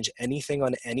to change anything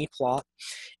on any plot.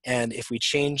 And if we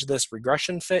change this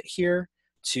regression fit here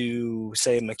to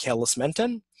say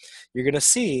Michaelis-Menten, you're going to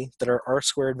see that our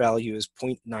R-squared value is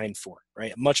 0.94,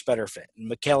 right? A much better fit. And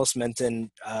Michaelis-Menten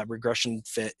regression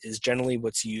fit is generally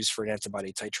what's used for an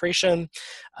antibody titration.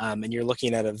 And you're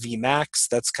looking at a Vmax,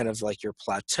 that's kind of like your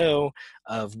plateau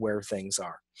of where things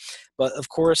are. But of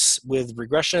course, with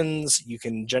regressions, you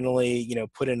can generally,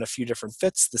 put in a few different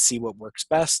fits to see what works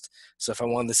best. So if I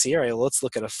wanted to see, all right, let's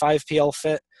look at a 5PL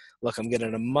fit. Look, I'm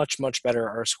getting a much, much better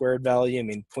R-squared value. I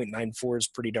mean, 0.94 is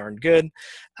pretty darn good.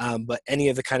 But any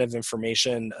of the kind of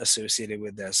information associated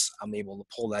with this, I'm able to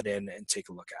pull that in and take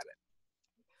a look at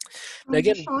it. Now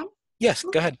again, Sean? yes,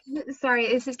 go ahead. Sorry,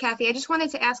 this is Kathy. I just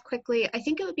wanted to ask quickly, I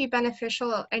think it would be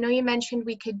beneficial, I know you mentioned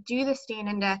we could do the stain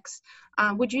index.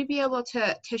 Would you be able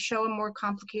to show a more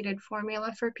complicated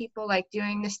formula for people, like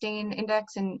doing the stain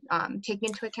index and taking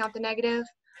into account the negative?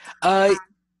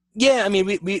 Yeah, I mean,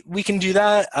 we can do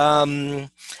that.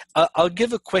 I'll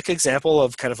give a quick example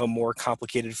of kind of a more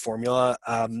complicated formula.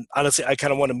 Honestly, I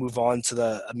kind of want to move on to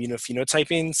the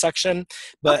immunophenotyping section.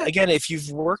 But Okay. again, if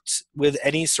you've worked with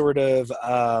any sort of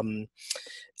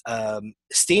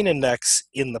stain index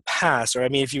in the past, or I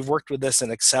mean, if you've worked with this in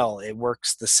Excel, it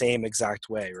works the same exact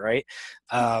way, right?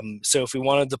 So if we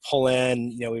wanted to pull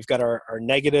in, we've got our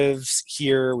negatives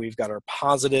here, we've got our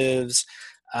positives.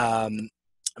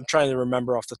 I'm trying to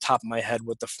remember off the top of my head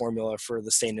what the formula for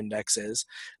the stain index is,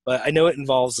 but I know it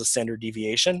involves the standard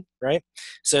deviation, right?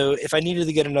 So if I needed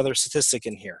to get another statistic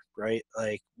in here, right,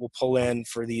 like we'll pull in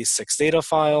for these 6 data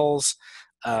files,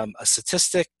 a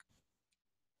statistic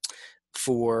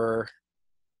for,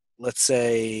 let's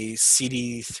say,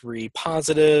 CD3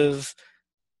 positive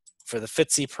for the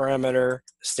FTSE parameter,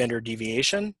 standard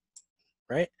deviation,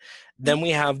 right? Then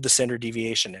we have the standard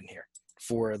deviation in here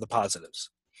for the positives,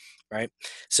 right?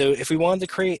 So if we wanted to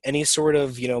create any sort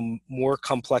of, more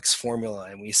complex formula,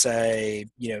 and we say,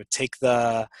 take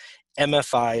the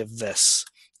MFI of this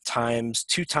times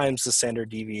 2 times the standard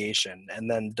deviation,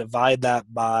 and then divide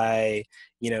that by,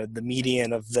 the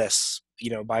median of this,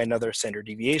 by another standard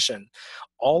deviation,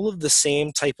 all of the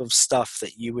same type of stuff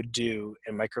that you would do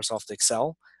in Microsoft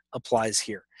Excel applies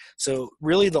here. So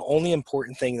really the only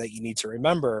important thing that you need to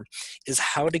remember is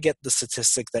how to get the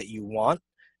statistic that you want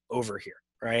over here,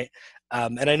 right?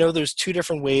 And I know there's 2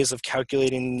 different ways of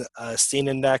calculating stain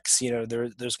index.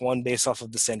 There's one based off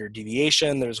of the standard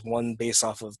deviation. There's one based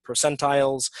off of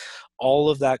percentiles. All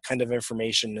of that kind of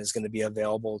information is going to be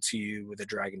available to you with a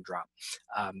drag and drop.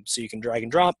 So you can drag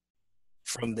and drop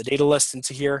from the data list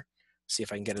into here. See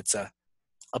if I can get it to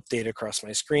update across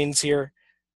my screens here.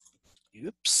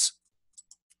 Oops.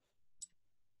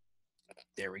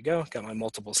 There we go, got my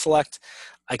multiple select.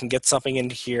 I can get something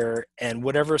into here, and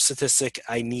whatever statistic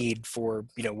I need for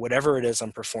whatever it is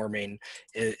I'm performing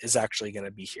is actually going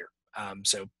to be here.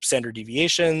 So standard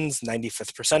deviations,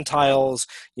 95th percentiles,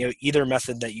 either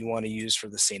method that you want to use for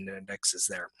the stain index is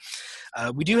there.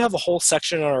 We do have a whole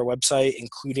section on our website,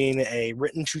 including a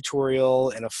written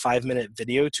tutorial and a 5-minute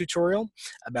video tutorial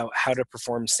about how to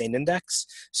perform stain index.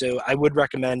 So I would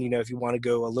recommend, if you want to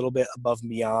go a little bit above and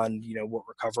beyond, what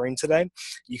we're covering today,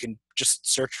 you can just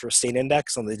search for stain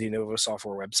index on the DeNovo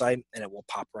Software website, and it will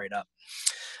pop right up.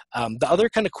 The other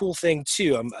kind of cool thing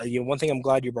too, one thing I'm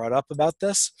glad you brought up about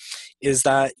this is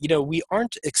that, we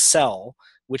aren't Excel,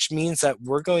 which means that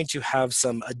we're going to have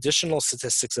some additional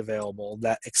statistics available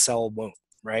that Excel won't,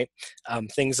 right?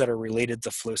 Things that are related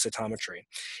to flow cytometry.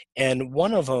 And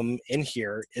one of them in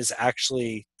here is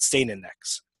actually stain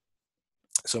index.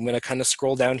 So I'm going to kind of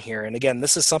scroll down here. And again,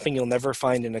 this is something you'll never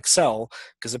find in Excel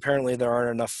because apparently there aren't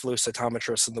enough flow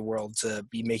cytometrists in the world to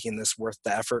be making this worth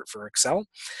the effort for Excel.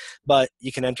 But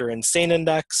you can enter in stain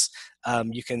index.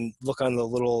 You can look on the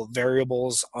little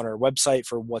variables on our website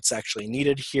for what's actually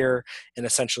needed here. And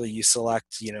essentially you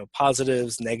select,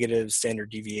 positives, negatives,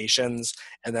 standard deviations,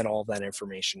 and then all that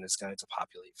information is going to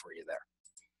populate for you there.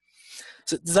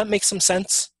 So does that make some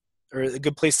sense? Or a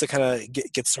good place to kind of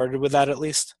get started with that at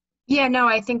least? Yeah, no,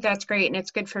 I think that's great, and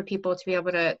it's good for people to be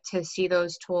able to see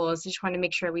those tools. Just want to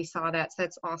make sure we saw that, so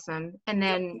that's awesome. And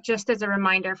then just as a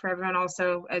reminder for everyone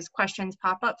also, as questions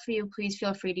pop up for you, please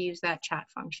feel free to use that chat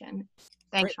function.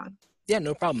 Thanks, Great. Sean. Yeah,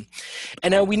 no problem.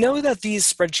 And now we know that these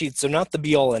spreadsheets are not the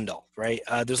be-all end-all, right?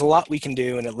 There's a lot we can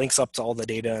do, and it links up to all the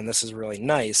data, and this is really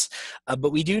nice.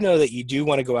 But we do know that you do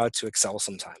want to go out to Excel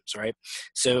sometimes, right?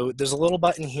 So there's a little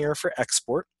button here for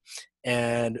export,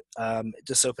 and it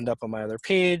just opened up on my other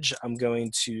page. I'm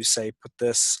going to say put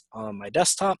this on my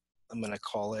desktop. I'm going to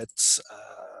call it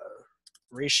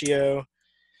ratio,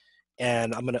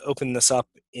 and I'm going to open this up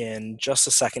in just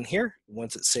a second here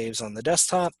once it saves on the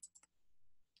desktop,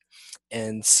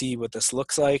 and see what this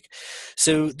looks like.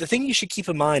 So the thing you should keep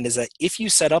in mind is that if you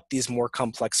set up these more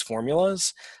complex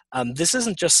formulas, this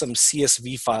isn't just some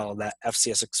CSV file that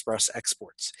FCS Express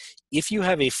exports. If you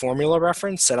have a formula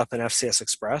reference set up in FCS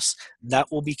Express, that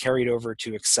will be carried over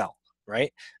to Excel,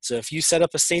 right? So if you set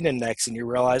up a stain index and you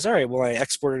realize, all right, well, I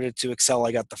exported it to Excel,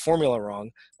 I got the formula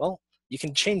wrong, well, you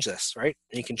can change this, right?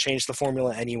 And you can change the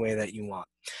formula any way that you want.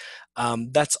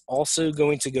 That's also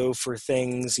going to go for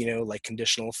things, like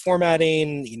conditional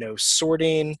formatting,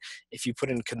 sorting. If you put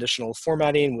in conditional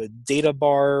formatting with data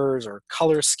bars or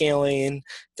color scaling,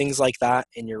 things like that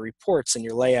in your reports and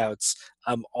your layouts,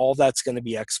 all that's going to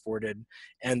be exported.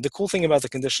 And the cool thing about the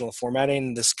conditional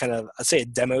formatting, this kind of, I'd say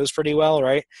it demos pretty well,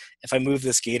 right? If I move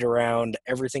this gate around,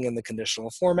 everything in the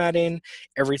conditional formatting,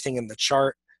 everything in the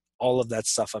chart, all of that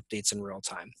stuff updates in real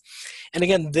time. And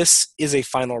again, this is a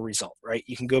final result, right?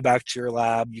 You can go back to your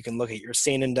lab, you can look at your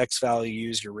stain index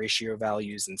values, your ratio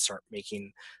values, and start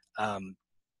making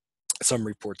some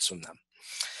reports from them.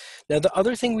 Now, the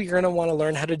other thing we're going to want to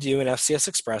learn how to do in FCS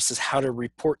Express is how to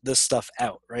report this stuff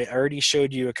out, right? I already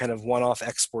showed you a kind of one-off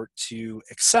export to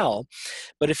Excel,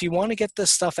 but if you want to get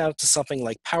this stuff out to something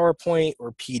like PowerPoint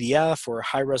or PDF or a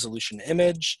high-resolution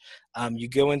image, you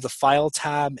go into File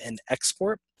tab and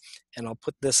Export, and I'll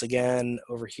put this again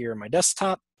over here on my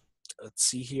desktop. Let's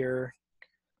see here.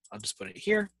 I'll just put it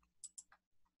here,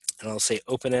 and I'll say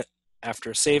Open it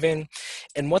after saving.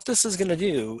 And what this is going to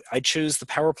do, I chose the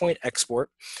PowerPoint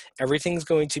export. Everything's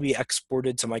going to be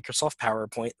exported to Microsoft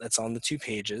PowerPoint. That's on the 2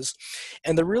 pages.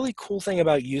 And the really cool thing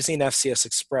about using FCS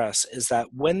Express is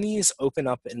that when these open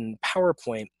up in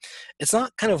PowerPoint, it's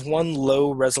not kind of one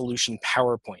low resolution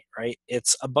PowerPoint, right?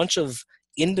 It's a bunch of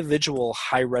individual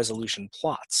high resolution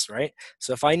plots, right?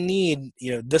 So if I need,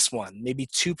 this one, maybe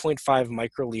 2.5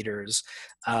 microliters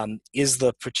is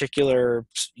the particular,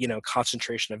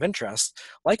 concentration of interest,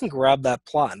 well, I can grab that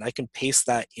plot and I can paste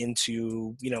that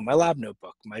into, my lab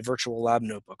notebook, my virtual lab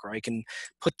notebook, or I can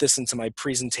put this into my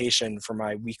presentation for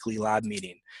my weekly lab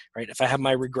meeting, right? If I have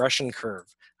my regression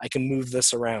curve, I can move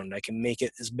this around. I can make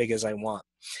it as big as I want.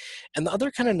 And the other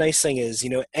kind of nice thing is,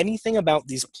 anything about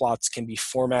these plots can be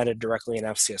formatted directly in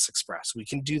FCS Express. We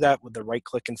can do that with the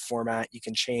right-click and format. You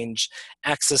can change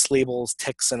axis labels,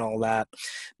 ticks, and all that.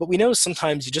 But we know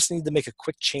sometimes you just need to make a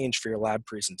quick change for your lab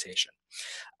presentation.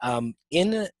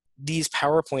 In these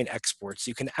PowerPoint exports,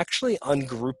 you can actually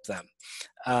ungroup them.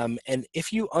 And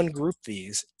if you ungroup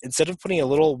these, instead of putting a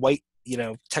little white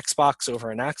text box over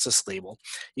an axis label,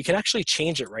 you can actually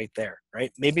change it right there,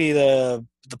 right? Maybe the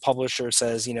publisher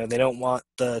says, they don't want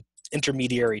the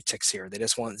intermediary ticks here. They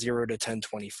just want 0 to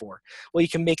 1024. Well, you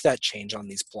can make that change on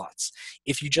these plots.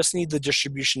 If you just need the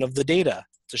distribution of the data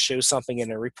to show something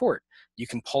in a report, you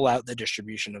can pull out the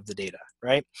distribution of the data,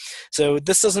 right? So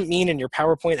this doesn't mean in your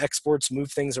PowerPoint exports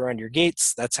move things around your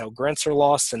gates. That's how grants are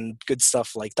lost and good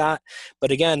stuff like that.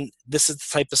 But again, this is the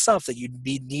type of stuff that you'd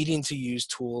be needing to use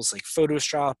tools like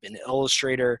Photoshop and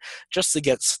Illustrator just to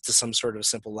get to some sort of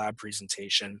simple lab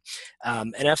presentation.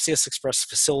 And FCS Express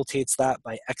facilitates that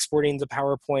by exporting to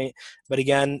PowerPoint. But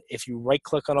again, if you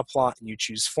right-click on a plot and you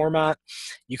choose Format,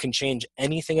 you can change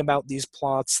anything about these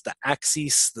plots, the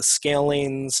axes, the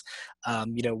scalings,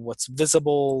 what's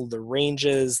visible, the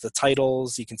ranges, the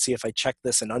titles. You can see if I check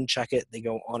this and uncheck it, they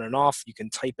go on and off. You can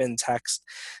type in text.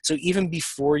 So even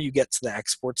before you get to the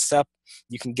export step,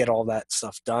 you can get all that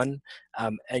stuff done,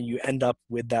 and you end up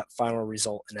with that final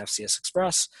result in FCS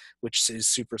Express, which is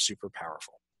super, super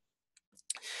powerful.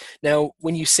 Now,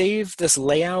 when you save this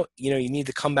layout, you need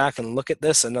to come back and look at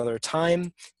this another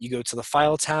time. You go to the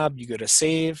File tab, you go to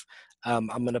Save. I'm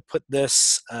going to put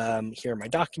this here in my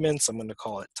documents. I'm going to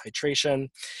call it titration.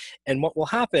 And what will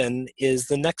happen is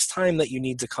the next time that you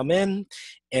need to come in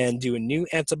and do a new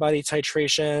antibody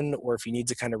titration, or if you need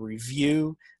to kind of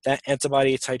review that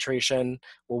antibody titration,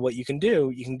 well, what you can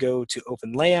do, you can go to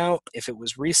Open Layout. If it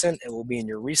was recent, it will be in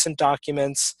your recent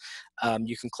documents.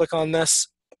 You can click on this,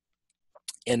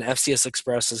 and FCS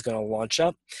Express is going to launch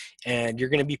up, and you're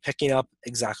going to be picking up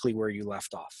exactly where you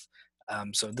left off.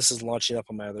 So this is launching up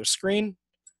on my other screen.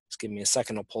 Just give me a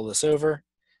second, I'll pull this over.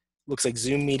 Looks like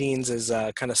Zoom meetings is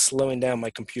kind of slowing down my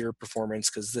computer performance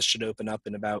because this should open up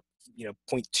in about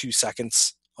 0.2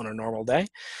 seconds on a normal day.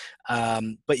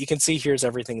 But you can see here's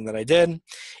everything that I did.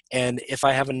 And if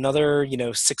I have another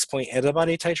 6-point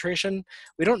antibody titration,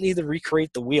 we don't need to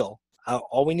recreate the wheel.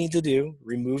 All we need to do,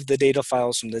 remove the data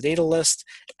files from the data list,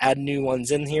 add new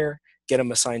ones in here, get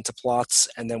them assigned to plots,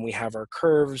 and then we have our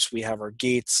curves, we have our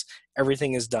gates,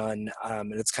 everything is done,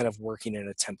 and it's kind of working in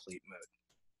a template mode.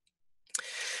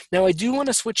 Now, I do want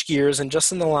to switch gears and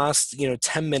just in the last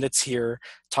 10 minutes here,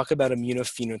 talk about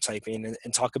immunophenotyping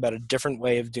and talk about a different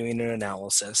way of doing an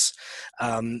analysis.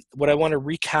 What I want to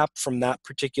recap from that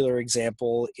particular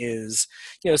example is,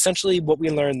 essentially what we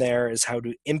learned there is how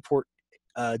to import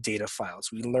data files.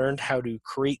 We learned how to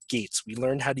create gates. We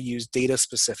learned how to use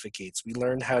data-specific gates. We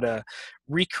learned how to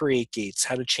recreate gates,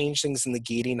 how to change things in the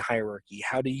gating hierarchy,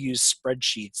 how to use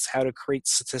spreadsheets, how to create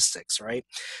statistics, right?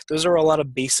 Those are a lot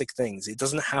of basic things. It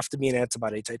doesn't have to be an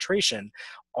antibody titration.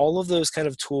 All of those kind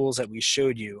of tools that we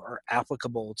showed you are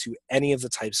applicable to any of the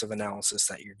types of analysis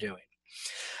that you're doing.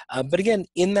 But again,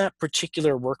 in that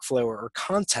particular workflow or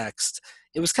context,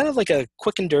 it was kind of like a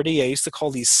quick and dirty. I used to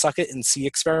call these suck it and see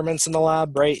experiments in the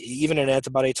lab, right? Even in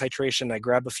antibody titration, I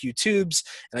grab a few tubes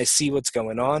and I see what's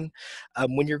going on.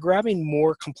 When you're grabbing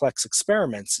more complex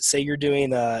experiments, say you're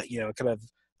doing a kind of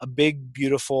a big,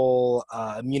 beautiful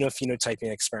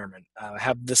immunophenotyping experiment. I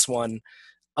have this one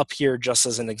up here just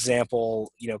as an example,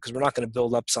 because we're not going to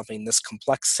build up something this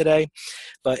complex today.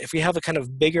 But if we have a kind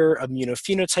of bigger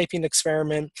immunophenotyping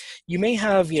experiment, you may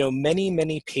have many,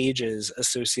 many pages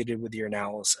associated with your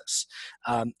analysis.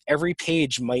 Every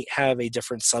page might have a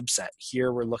different subset.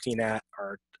 Here we're looking at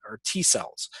our T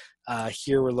cells.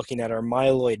 Here we're looking at our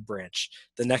myeloid branch.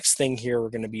 The next thing here we're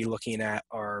going to be looking at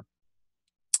our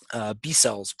B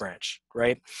cells branch,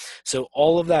 right? So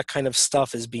all of that kind of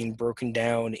stuff is being broken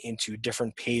down into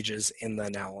different pages in the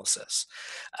analysis.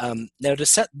 Now to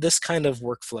set this kind of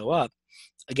workflow up,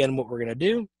 again, what we're going to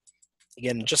do,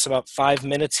 again, in just about 5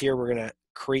 minutes here, we're going to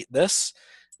create this.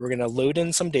 We're going to load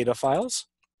in some data files.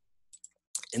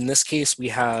 In this case, we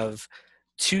have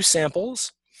 2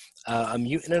 samples, a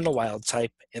mutant and a wild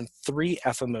type, and 3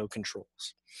 FMO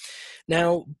controls.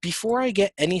 Now, before I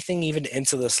get anything even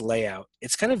into this layout,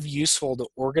 it's kind of useful to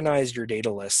organize your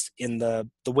data list in the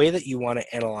way that you want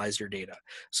to analyze your data.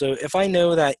 So if I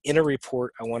know that in a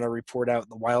report, I want to report out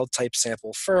the wild type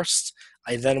sample first,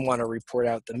 I then want to report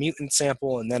out the mutant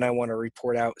sample, and then I want to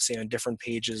report out, say, on different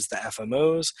pages, the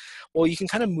FMOs, well, you can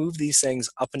kind of move these things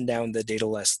up and down the data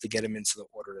list to get them into the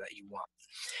order that you want.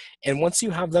 And once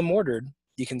you have them ordered,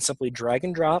 you can simply drag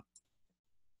and drop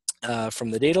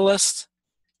from the data list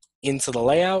into the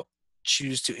layout,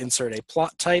 choose to insert a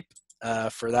plot type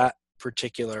for that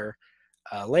particular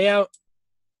layout.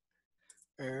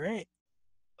 All right.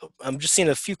 I'm just seeing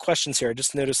a few questions here. I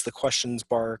just noticed the questions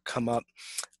bar come up.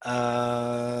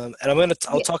 And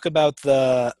I'll talk about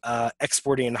the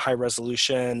exporting in high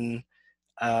resolution,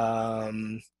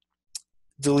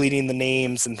 deleting the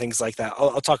names and things like that.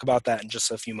 I'll talk about that in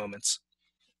just a few moments.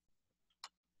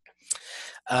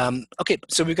 Okay,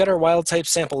 so we've got our wild type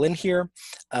sample in here.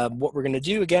 What we're going to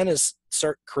do again is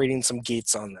start creating some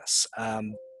gates on this. Let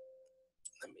me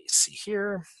see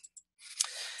here.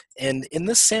 And in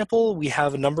this sample, we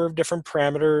have a number of different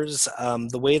parameters.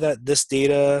 The way that this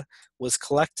data was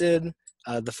collected,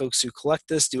 the folks who collect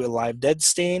this do a live dead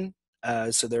stain.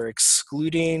 So they're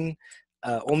excluding,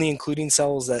 only including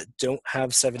cells that don't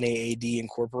have 7AAD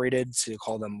incorporated to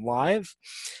call them live.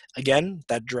 Again,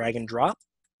 that drag and drop.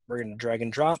 We're going to drag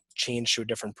and drop, change to a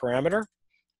different parameter,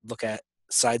 look at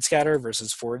side scatter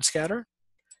versus forward scatter,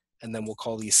 and then we'll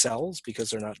call these cells because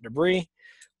they're not debris.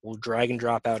 We'll drag and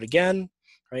drop out again,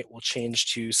 right? We'll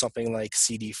change to something like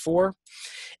CD4.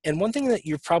 And one thing that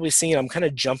you're probably seeing, I'm kind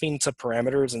of jumping to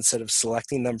parameters instead of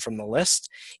selecting them from the list.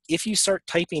 If you start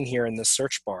typing here in the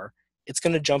search bar, it's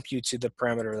going to jump you to the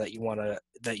parameter that you want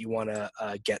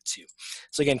to get to.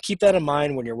 So again, keep that in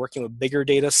mind when you're working with bigger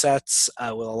data sets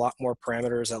with a lot more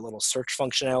parameters. That little search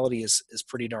functionality is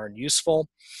pretty darn useful.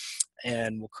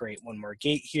 And we'll create one more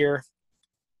gate here.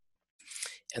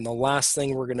 And the last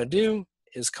thing we're going to do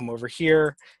is come over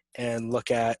here and look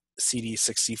at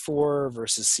CD64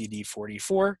 versus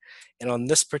CD44. And on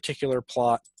this particular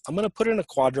plot, I'm going to put in a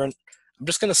quadrant. I'm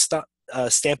just going to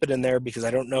stamp it in there because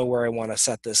I don't know where I want to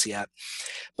set this yet.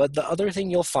 But the other thing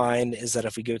you'll find is that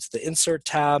if we go to the Insert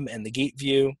tab and the Gate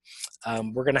view,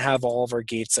 we're going to have all of our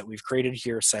gates that we've created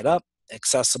here set up,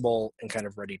 accessible, and kind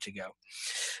of ready to go.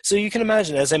 So you can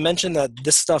imagine, as I mentioned, that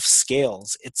this stuff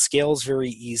scales. It scales very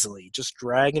easily. Just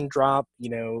drag and drop,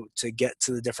 to get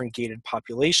to the different gated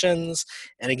populations.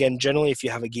 And again, generally, if you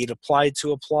have a gate applied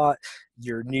to a plot,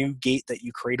 your new gate that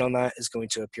you create on that is going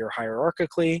to appear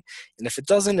hierarchically. And if it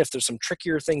doesn't, if there's some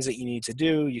trickier things that you need to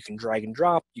do, you can drag and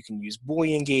drop, you can use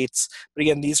Boolean gates. But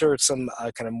again, these are some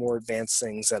kind of more advanced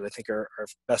things that I think are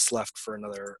best left for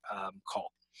another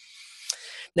call.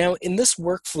 Now, in this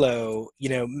workflow,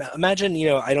 imagine,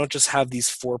 I don't just have these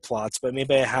 4 plots, but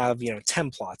maybe I have,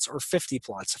 10 plots or 50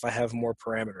 plots if I have more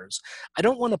parameters. I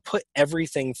don't want to put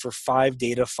everything for 5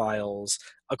 data files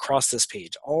across this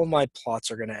page. All of my plots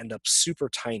are going to end up super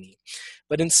tiny.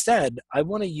 But instead, I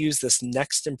want to use this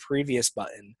next and previous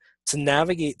button to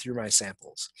navigate through my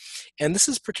samples. And this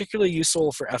is particularly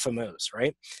useful for FMOs,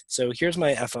 right? So here's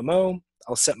my FMO.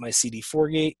 I'll set my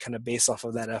CD4 gate kind of based off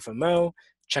of that FMO.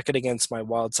 Check it against my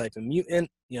wild type and mutant.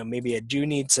 Maybe I do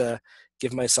need to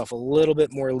give myself a little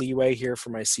bit more leeway here for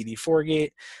my CD4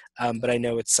 gate, but I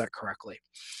know it's set correctly.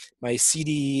 My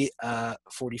CD44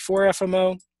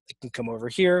 FMO, I can come over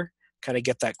here, kind of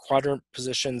get that quadrant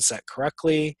position set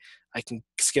correctly. I can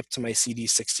skip to my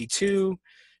CD62,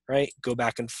 right? Go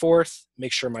back and forth,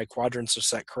 make sure my quadrants are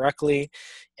set correctly.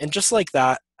 And just like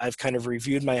that, I've kind of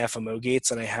reviewed my FMO gates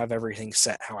and I have everything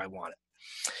set how I want it.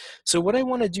 So what I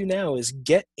want to do now is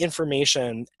get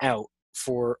information out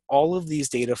for all of these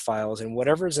data files and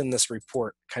whatever's in this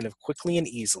report kind of quickly and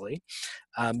easily.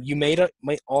 You might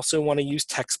also want to use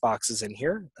text boxes in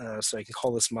here. So I can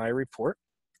call this my report.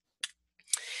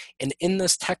 And in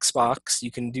this text box,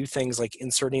 you can do things like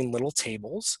inserting little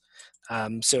tables.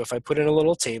 So if I put in a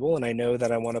little table and I know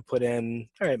that I want to put in,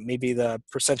 all right, maybe the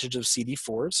percentage of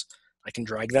CD4s, I can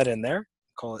drag that in there,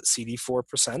 call it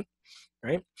CD4%,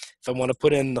 right? If I want to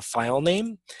put in the file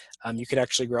name, you could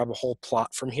actually grab a whole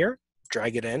plot from here,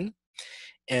 drag it in.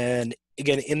 And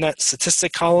again, in that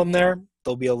statistic column there,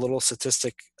 there'll be a little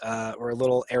statistic or a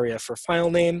little area for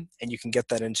file name, and you can get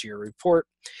that into your report.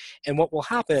 And what will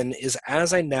happen is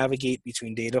as I navigate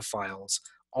between data files,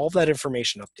 all that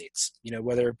information updates,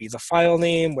 whether it be the file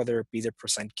name, whether it be the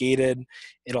percent gated,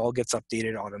 it all gets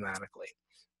updated automatically.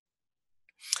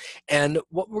 And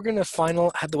what we're going to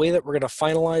the way that we're going to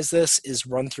finalize this is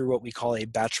run through what we call a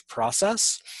batch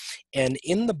process. And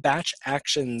in the batch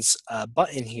actions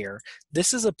button here,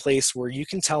 this is a place where you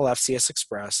can tell FCS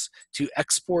Express to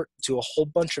export to a whole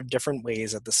bunch of different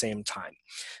ways at the same time.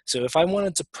 So if I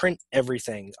wanted to print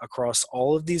everything across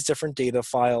all of these different data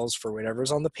files for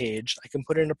whatever's on the page, I can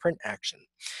put in a print action.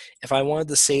 If I wanted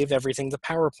to save everything to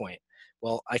PowerPoint,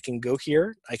 well, I can go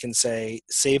here, I can say,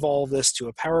 save all of this to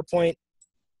a PowerPoint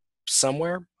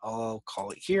somewhere. I'll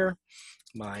call it here,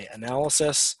 my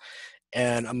analysis.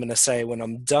 And I'm going to say when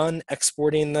I'm done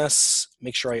exporting this,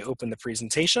 make sure I open the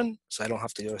presentation so I don't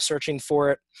have to go searching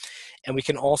for it. And we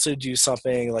can also do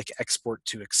something like export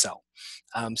to Excel.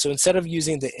 So instead of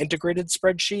using the integrated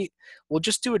spreadsheet, we'll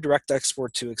just do a direct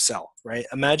export to Excel, right?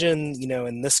 Imagine,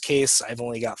 in this case, I've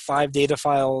only got 5 data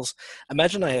files.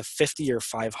 Imagine I have 50 or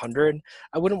 500.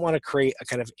 I wouldn't want to create a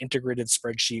kind of integrated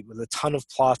spreadsheet with a ton of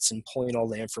plots and pulling all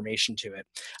the information to it.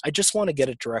 I just want to get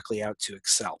it directly out to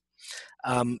Excel.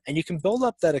 And you can build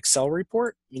up that Excel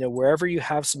report, wherever you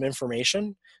have some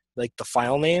information, like the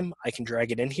file name, I can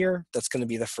drag it in here. That's going to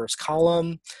be the first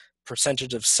column.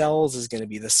 Percentage of cells is going to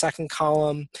be the second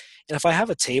column. And if I have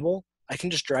a table, I can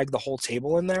just drag the whole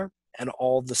table in there, and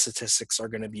all the statistics are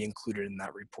going to be included in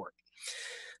that report.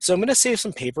 So I'm going to save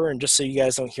some paper, and just so you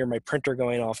guys don't hear my printer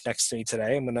going off next to me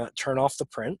today, I'm going to turn off the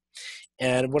print.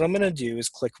 And what I'm going to do is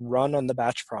click Run on the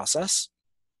batch process.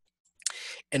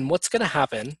 And what's going to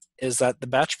happen is that the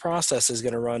batch process is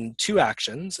going to run 2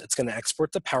 actions. It's going to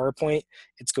export to PowerPoint,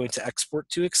 it's going to export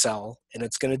to Excel, and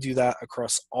it's going to do that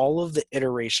across all of the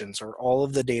iterations or all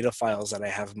of the data files that I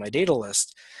have in my data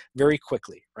list very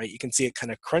quickly, right? You can see it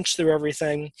kind of crunch through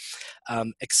everything.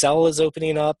 Excel is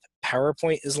opening up,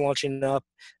 PowerPoint is launching up.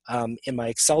 In my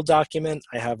Excel document,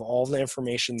 I have all the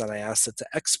information that I asked it to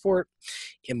export.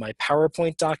 In my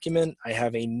PowerPoint document, I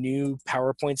have a new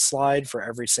PowerPoint slide for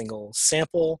every single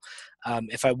sample.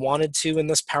 If I wanted to in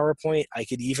this PowerPoint, I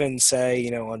could even say,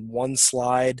 on one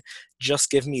slide,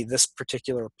 just give me this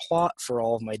particular plot for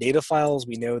all of my data files.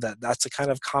 We know that that's a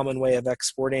kind of common way of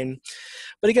exporting.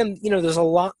 But again, there's a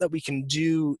lot that we can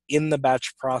do in the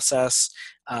batch process.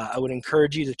 I would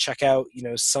encourage you to check out,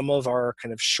 some of our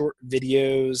kind of short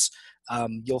videos.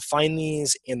 You'll find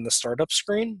these in the startup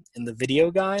screen in the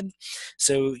video guide.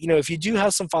 So, if you do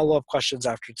have some follow-up questions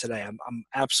after today, I'm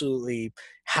absolutely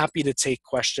happy to take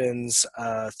questions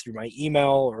through my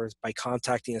email or by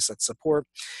contacting us at support.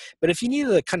 But if you need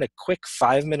a kind of quick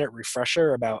 5-minute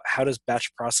refresher about how does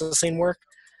batch processing work,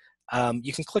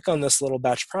 you can click on this little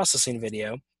batch processing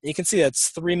video. You can see that's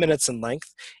 3 minutes in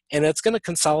length, and it's going to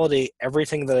consolidate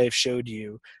everything that I've showed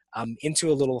you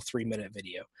into a little 3-minute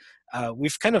video.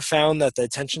 We've kind of found that the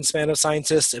attention span of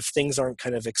scientists, if things aren't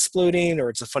kind of exploding or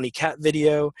it's a funny cat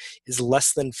video, is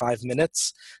less than 5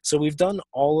 minutes. So we've done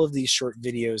all of these short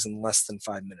videos in less than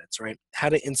 5 minutes, right? How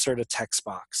to insert a text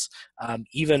box,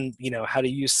 even, how to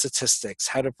use statistics,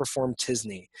 how to perform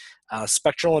t-SNE.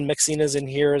 Spectral and mixing is in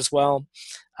here as well.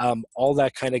 All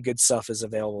that kind of good stuff is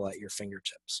available at your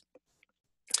fingertips.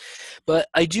 But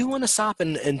I do want to stop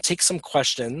and take some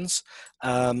questions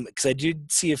because I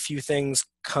did see a few things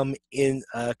come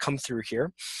through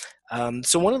here.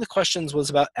 So one of the questions was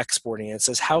about exporting. It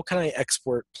says, how can I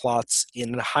export plots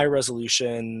in high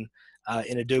resolution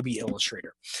in Adobe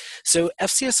Illustrator? So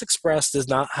FCS Express does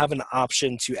not have an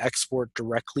option to export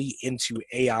directly into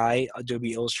AI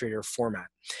Adobe Illustrator format.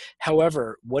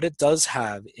 However, what it does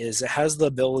have is it has the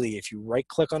ability, if you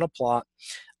right-click on a plot,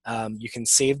 you can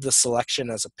save the selection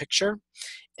as a picture,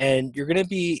 and you're going to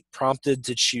be prompted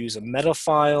to choose a meta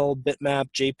file, bitmap,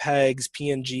 JPEGs,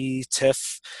 PNG,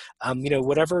 TIFF,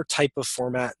 whatever type of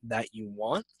format that you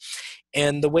want.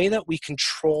 And the way that we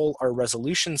control our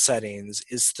resolution settings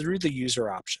is through the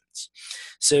user options.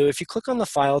 So if you click on the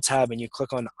File tab and you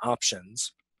click on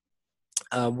Options,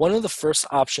 One of the first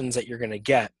options that you're going to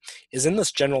get is in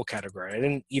this general category. I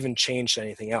didn't even change to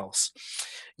anything else.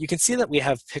 You can see that we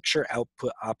have picture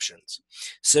output options.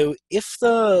 So if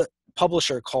the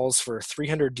publisher calls for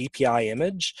 300 DPI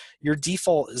image, your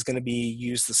default is going to be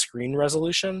use the screen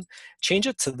resolution. Change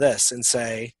it to this and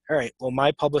say, all right, well,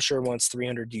 my publisher wants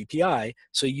 300 DPI,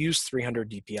 so use 300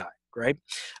 DPI, right?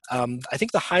 I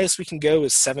think the highest we can go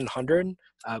is 700.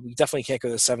 We definitely can't go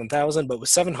to 7,000, but with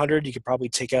 700, you could probably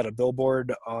take out a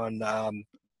billboard on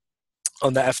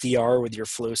the FDR with your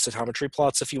flow cytometry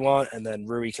plots if you want, and then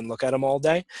Rui can look at them all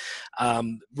day.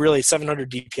 Really, 700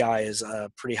 DPI is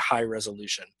a pretty high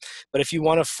resolution. But if you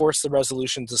want to force the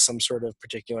resolution to some sort of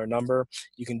particular number,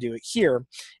 you can do it here.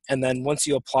 And then once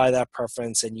you apply that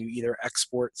preference and you either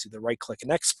export through the right-click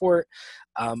and export,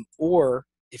 or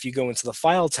if you go into the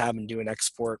File tab and do an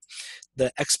export,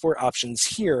 the export options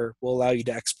here will allow you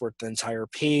to export the entire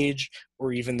page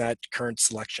or even that current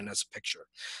selection as a picture.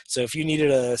 So if you needed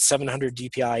a 700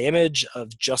 DPI image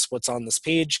of just what's on this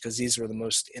page, because these were the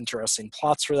most interesting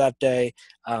plots for that day,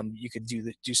 you could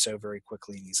do so very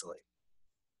quickly and easily.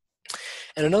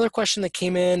 And another question that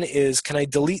came in is, can I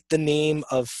delete the name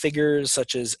of figures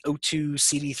such as O2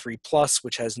 CD3+,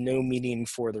 which has no meaning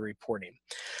for the reporting?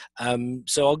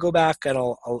 So I'll go back and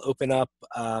I'll open up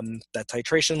that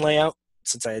titration layout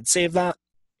since I had saved that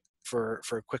for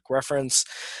a quick reference.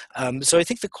 So I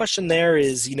think the question there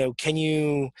is, can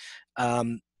you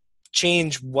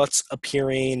change what's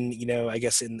appearing, I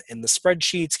guess in the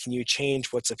spreadsheets? Can you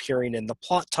change what's appearing in the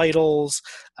plot titles?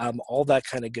 All that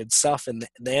kind of good stuff. And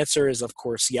the answer is, of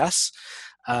course, yes.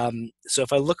 So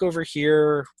if I look over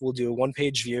here, we'll do a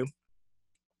one-page view.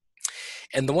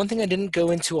 And the one thing I didn't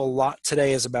go into a lot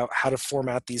today is about how to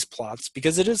format these plots,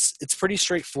 because it's pretty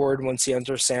straightforward once you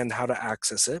understand how to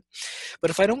access it. But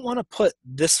if I don't want to put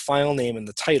this file name in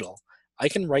the title, I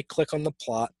can right-click on the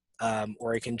plot,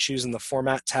 or I can choose in the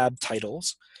Format tab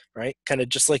Titles, right? Kind of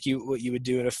just like what you would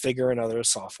do in a Figure and other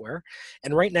software.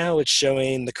 And right now it's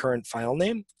showing the current file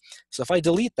name. So if I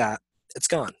delete that, it's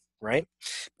gone, right?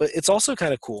 But it's also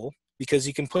kind of cool because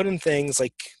you can put in things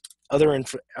like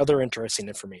other interesting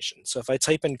information. So if I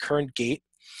type in current gate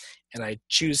and I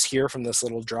choose here from this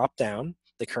little drop down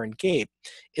the current gate,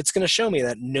 it's going to show me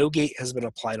that no gate has been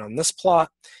applied on this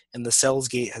plot and the cells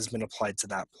gate has been applied to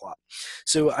that plot.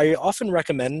 So I often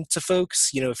recommend to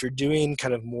folks, if you're doing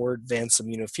kind of more advanced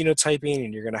immunophenotyping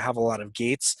and you're going to have a lot of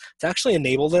gates, to actually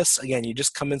enable this. Again, you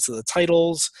just come into the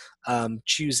titles,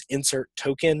 choose insert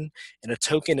token, and a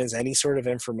token is any sort of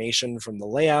information from the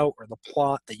layout or the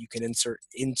plot that you can insert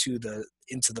into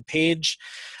the page.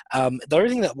 The other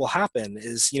thing that will happen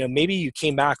is, maybe you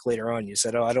came back later on, you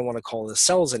said, oh, I don't want to call this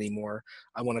cells anymore.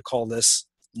 I want to call this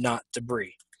not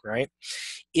debris, right?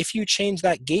 If you change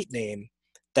that gate name,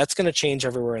 that's going to change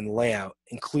everywhere in the layout,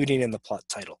 including in the plot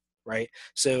title, right?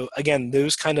 So again,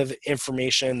 those kind of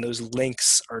information, those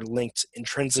links are linked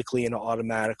intrinsically and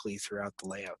automatically throughout the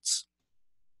layouts.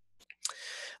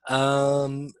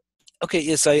 Okay,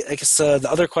 yes, I guess the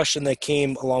other question that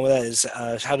came along with that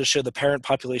is how to show the parent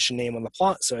population name on the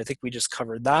plot. So I think we just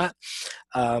covered that,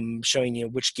 showing you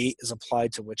which gate is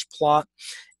applied to which plot.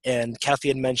 And Kathy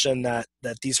had mentioned that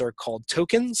these are called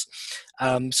tokens.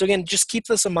 So again, just keep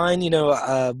this in mind.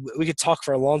 We could talk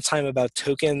for a long time about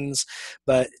tokens,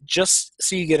 but just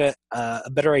so you get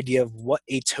a better idea of what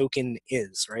a token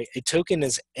is, right? A token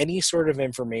is any sort of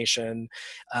information.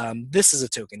 This is a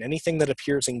token. Anything that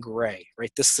appears in gray,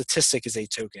 right? This statistic is a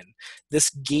token.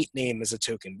 This gate name is a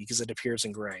token because it appears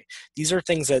in gray. These are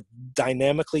things that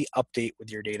dynamically update with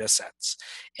your data sets.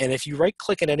 And if you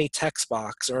right-click in any text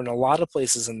box or in a lot of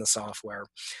places in the software,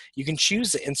 you can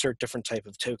choose to insert different type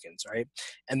of tokens, right?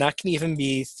 And that can even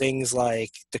be things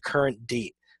like the current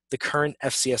date, the current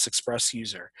FCS Express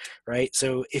user, right?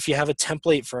 So if you have a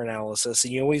template for analysis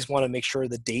and you always want to make sure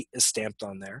the date is stamped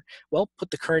on there, well,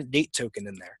 put the current date token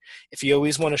in there. If you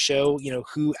always want to show,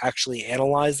 who actually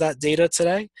analyzed that data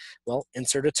today, well,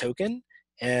 insert a token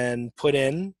and put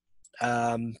in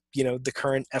the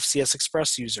current FCS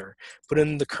Express user, put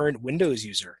in the current Windows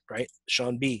user, right?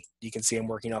 Sean B. You can see I'm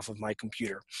working off of my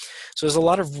computer. So there's a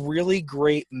lot of really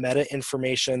great meta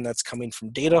information that's coming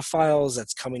from data files,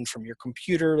 that's coming from your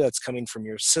computer, that's coming from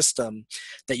your system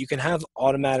that you can have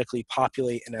automatically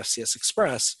populate in FCS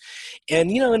Express.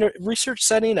 And, in a research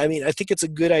setting, I think it's a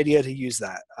good idea to use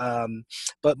that.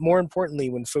 But more importantly,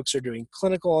 when folks are doing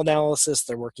clinical analysis,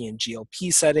 they're working in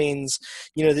GLP settings,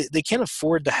 they can't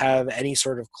afford to have any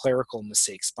sort of clerical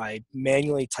mistakes, by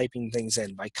manually typing things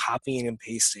in, by copying and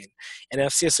pasting. And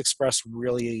FCS Express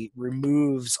really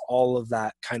removes all of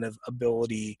that kind of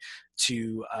ability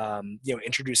to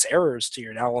introduce errors to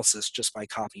your analysis just by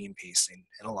copying and pasting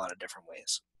in a lot of different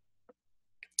ways.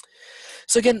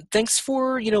 So again, thanks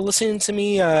for listening to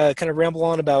me kind of ramble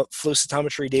on about flow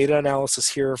cytometry data analysis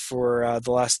here for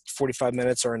the last 45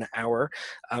 minutes or an hour.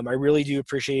 I really do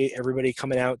appreciate everybody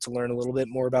coming out to learn a little bit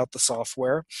more about the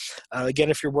software. Again,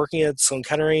 if you're working at Sloan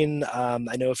Kettering,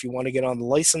 I know if you want to get on the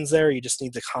license there, you just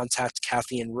need to contact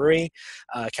Kathy and Rui,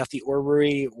 Kathy or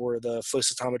Rui, or the flow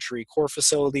cytometry core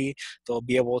facility. They'll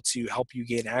be able to help you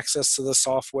gain access to the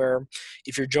software.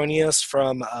 If you're joining us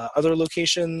from other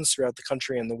locations throughout the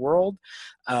country and the world,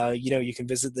 you can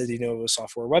visit the DeNovo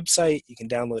Software website. You can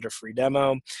download a free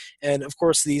demo. And of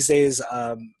course, these days,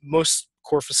 most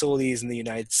core facilities in the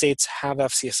United States have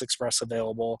FCS Express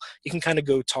available. You can kind of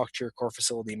go talk to your core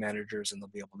facility managers and they'll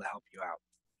be able to help you out.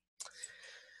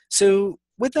 So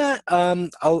with that,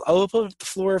 I'll open up the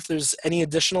floor if there's any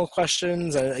additional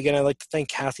questions. And again, I'd like to thank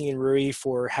Kathy and Rui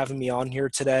for having me on here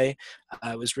today.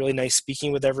 It was really nice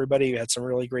speaking with everybody. We had some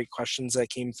really great questions that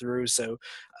came through. So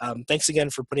thanks again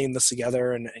for putting this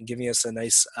together and giving us a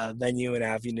nice venue and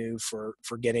avenue for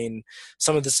getting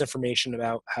some of this information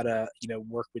about how to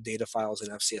work with data files in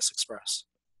FCS Express.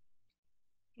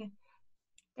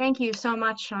 Thank you so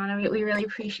much, Sean. We really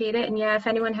appreciate it. And yeah, if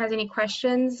anyone has any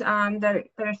questions that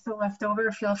are still left over,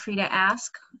 feel free to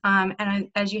ask. And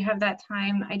as you have that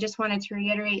time, I just wanted to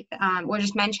reiterate, or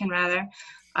just mention rather,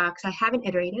 because I haven't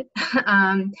iterated,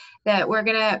 that we're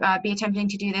going to be attempting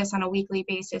to do this on a weekly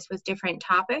basis with different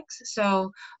topics.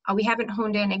 So we haven't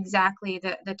honed in exactly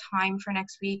the time for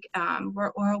next week.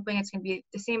 We're hoping it's going to be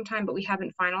the same time, but we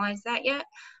haven't finalized that yet.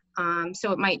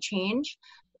 So it might change.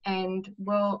 And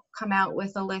we'll come out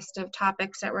with a list of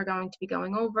topics that we're going to be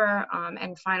going over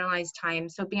and finalize time.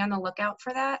 So be on the lookout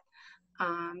for that.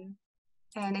 And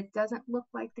it doesn't look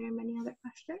like there are many other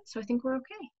questions, so I think we're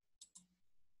okay.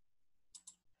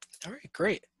 All right,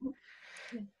 great.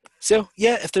 So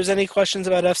yeah, if there's any questions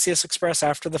about FCS Express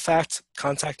after the fact,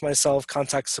 contact myself,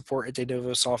 contact support at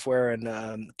DeNovo Software.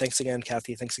 And thanks again,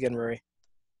 Kathy. Thanks again, Rui.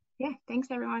 Yeah, thanks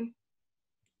everyone.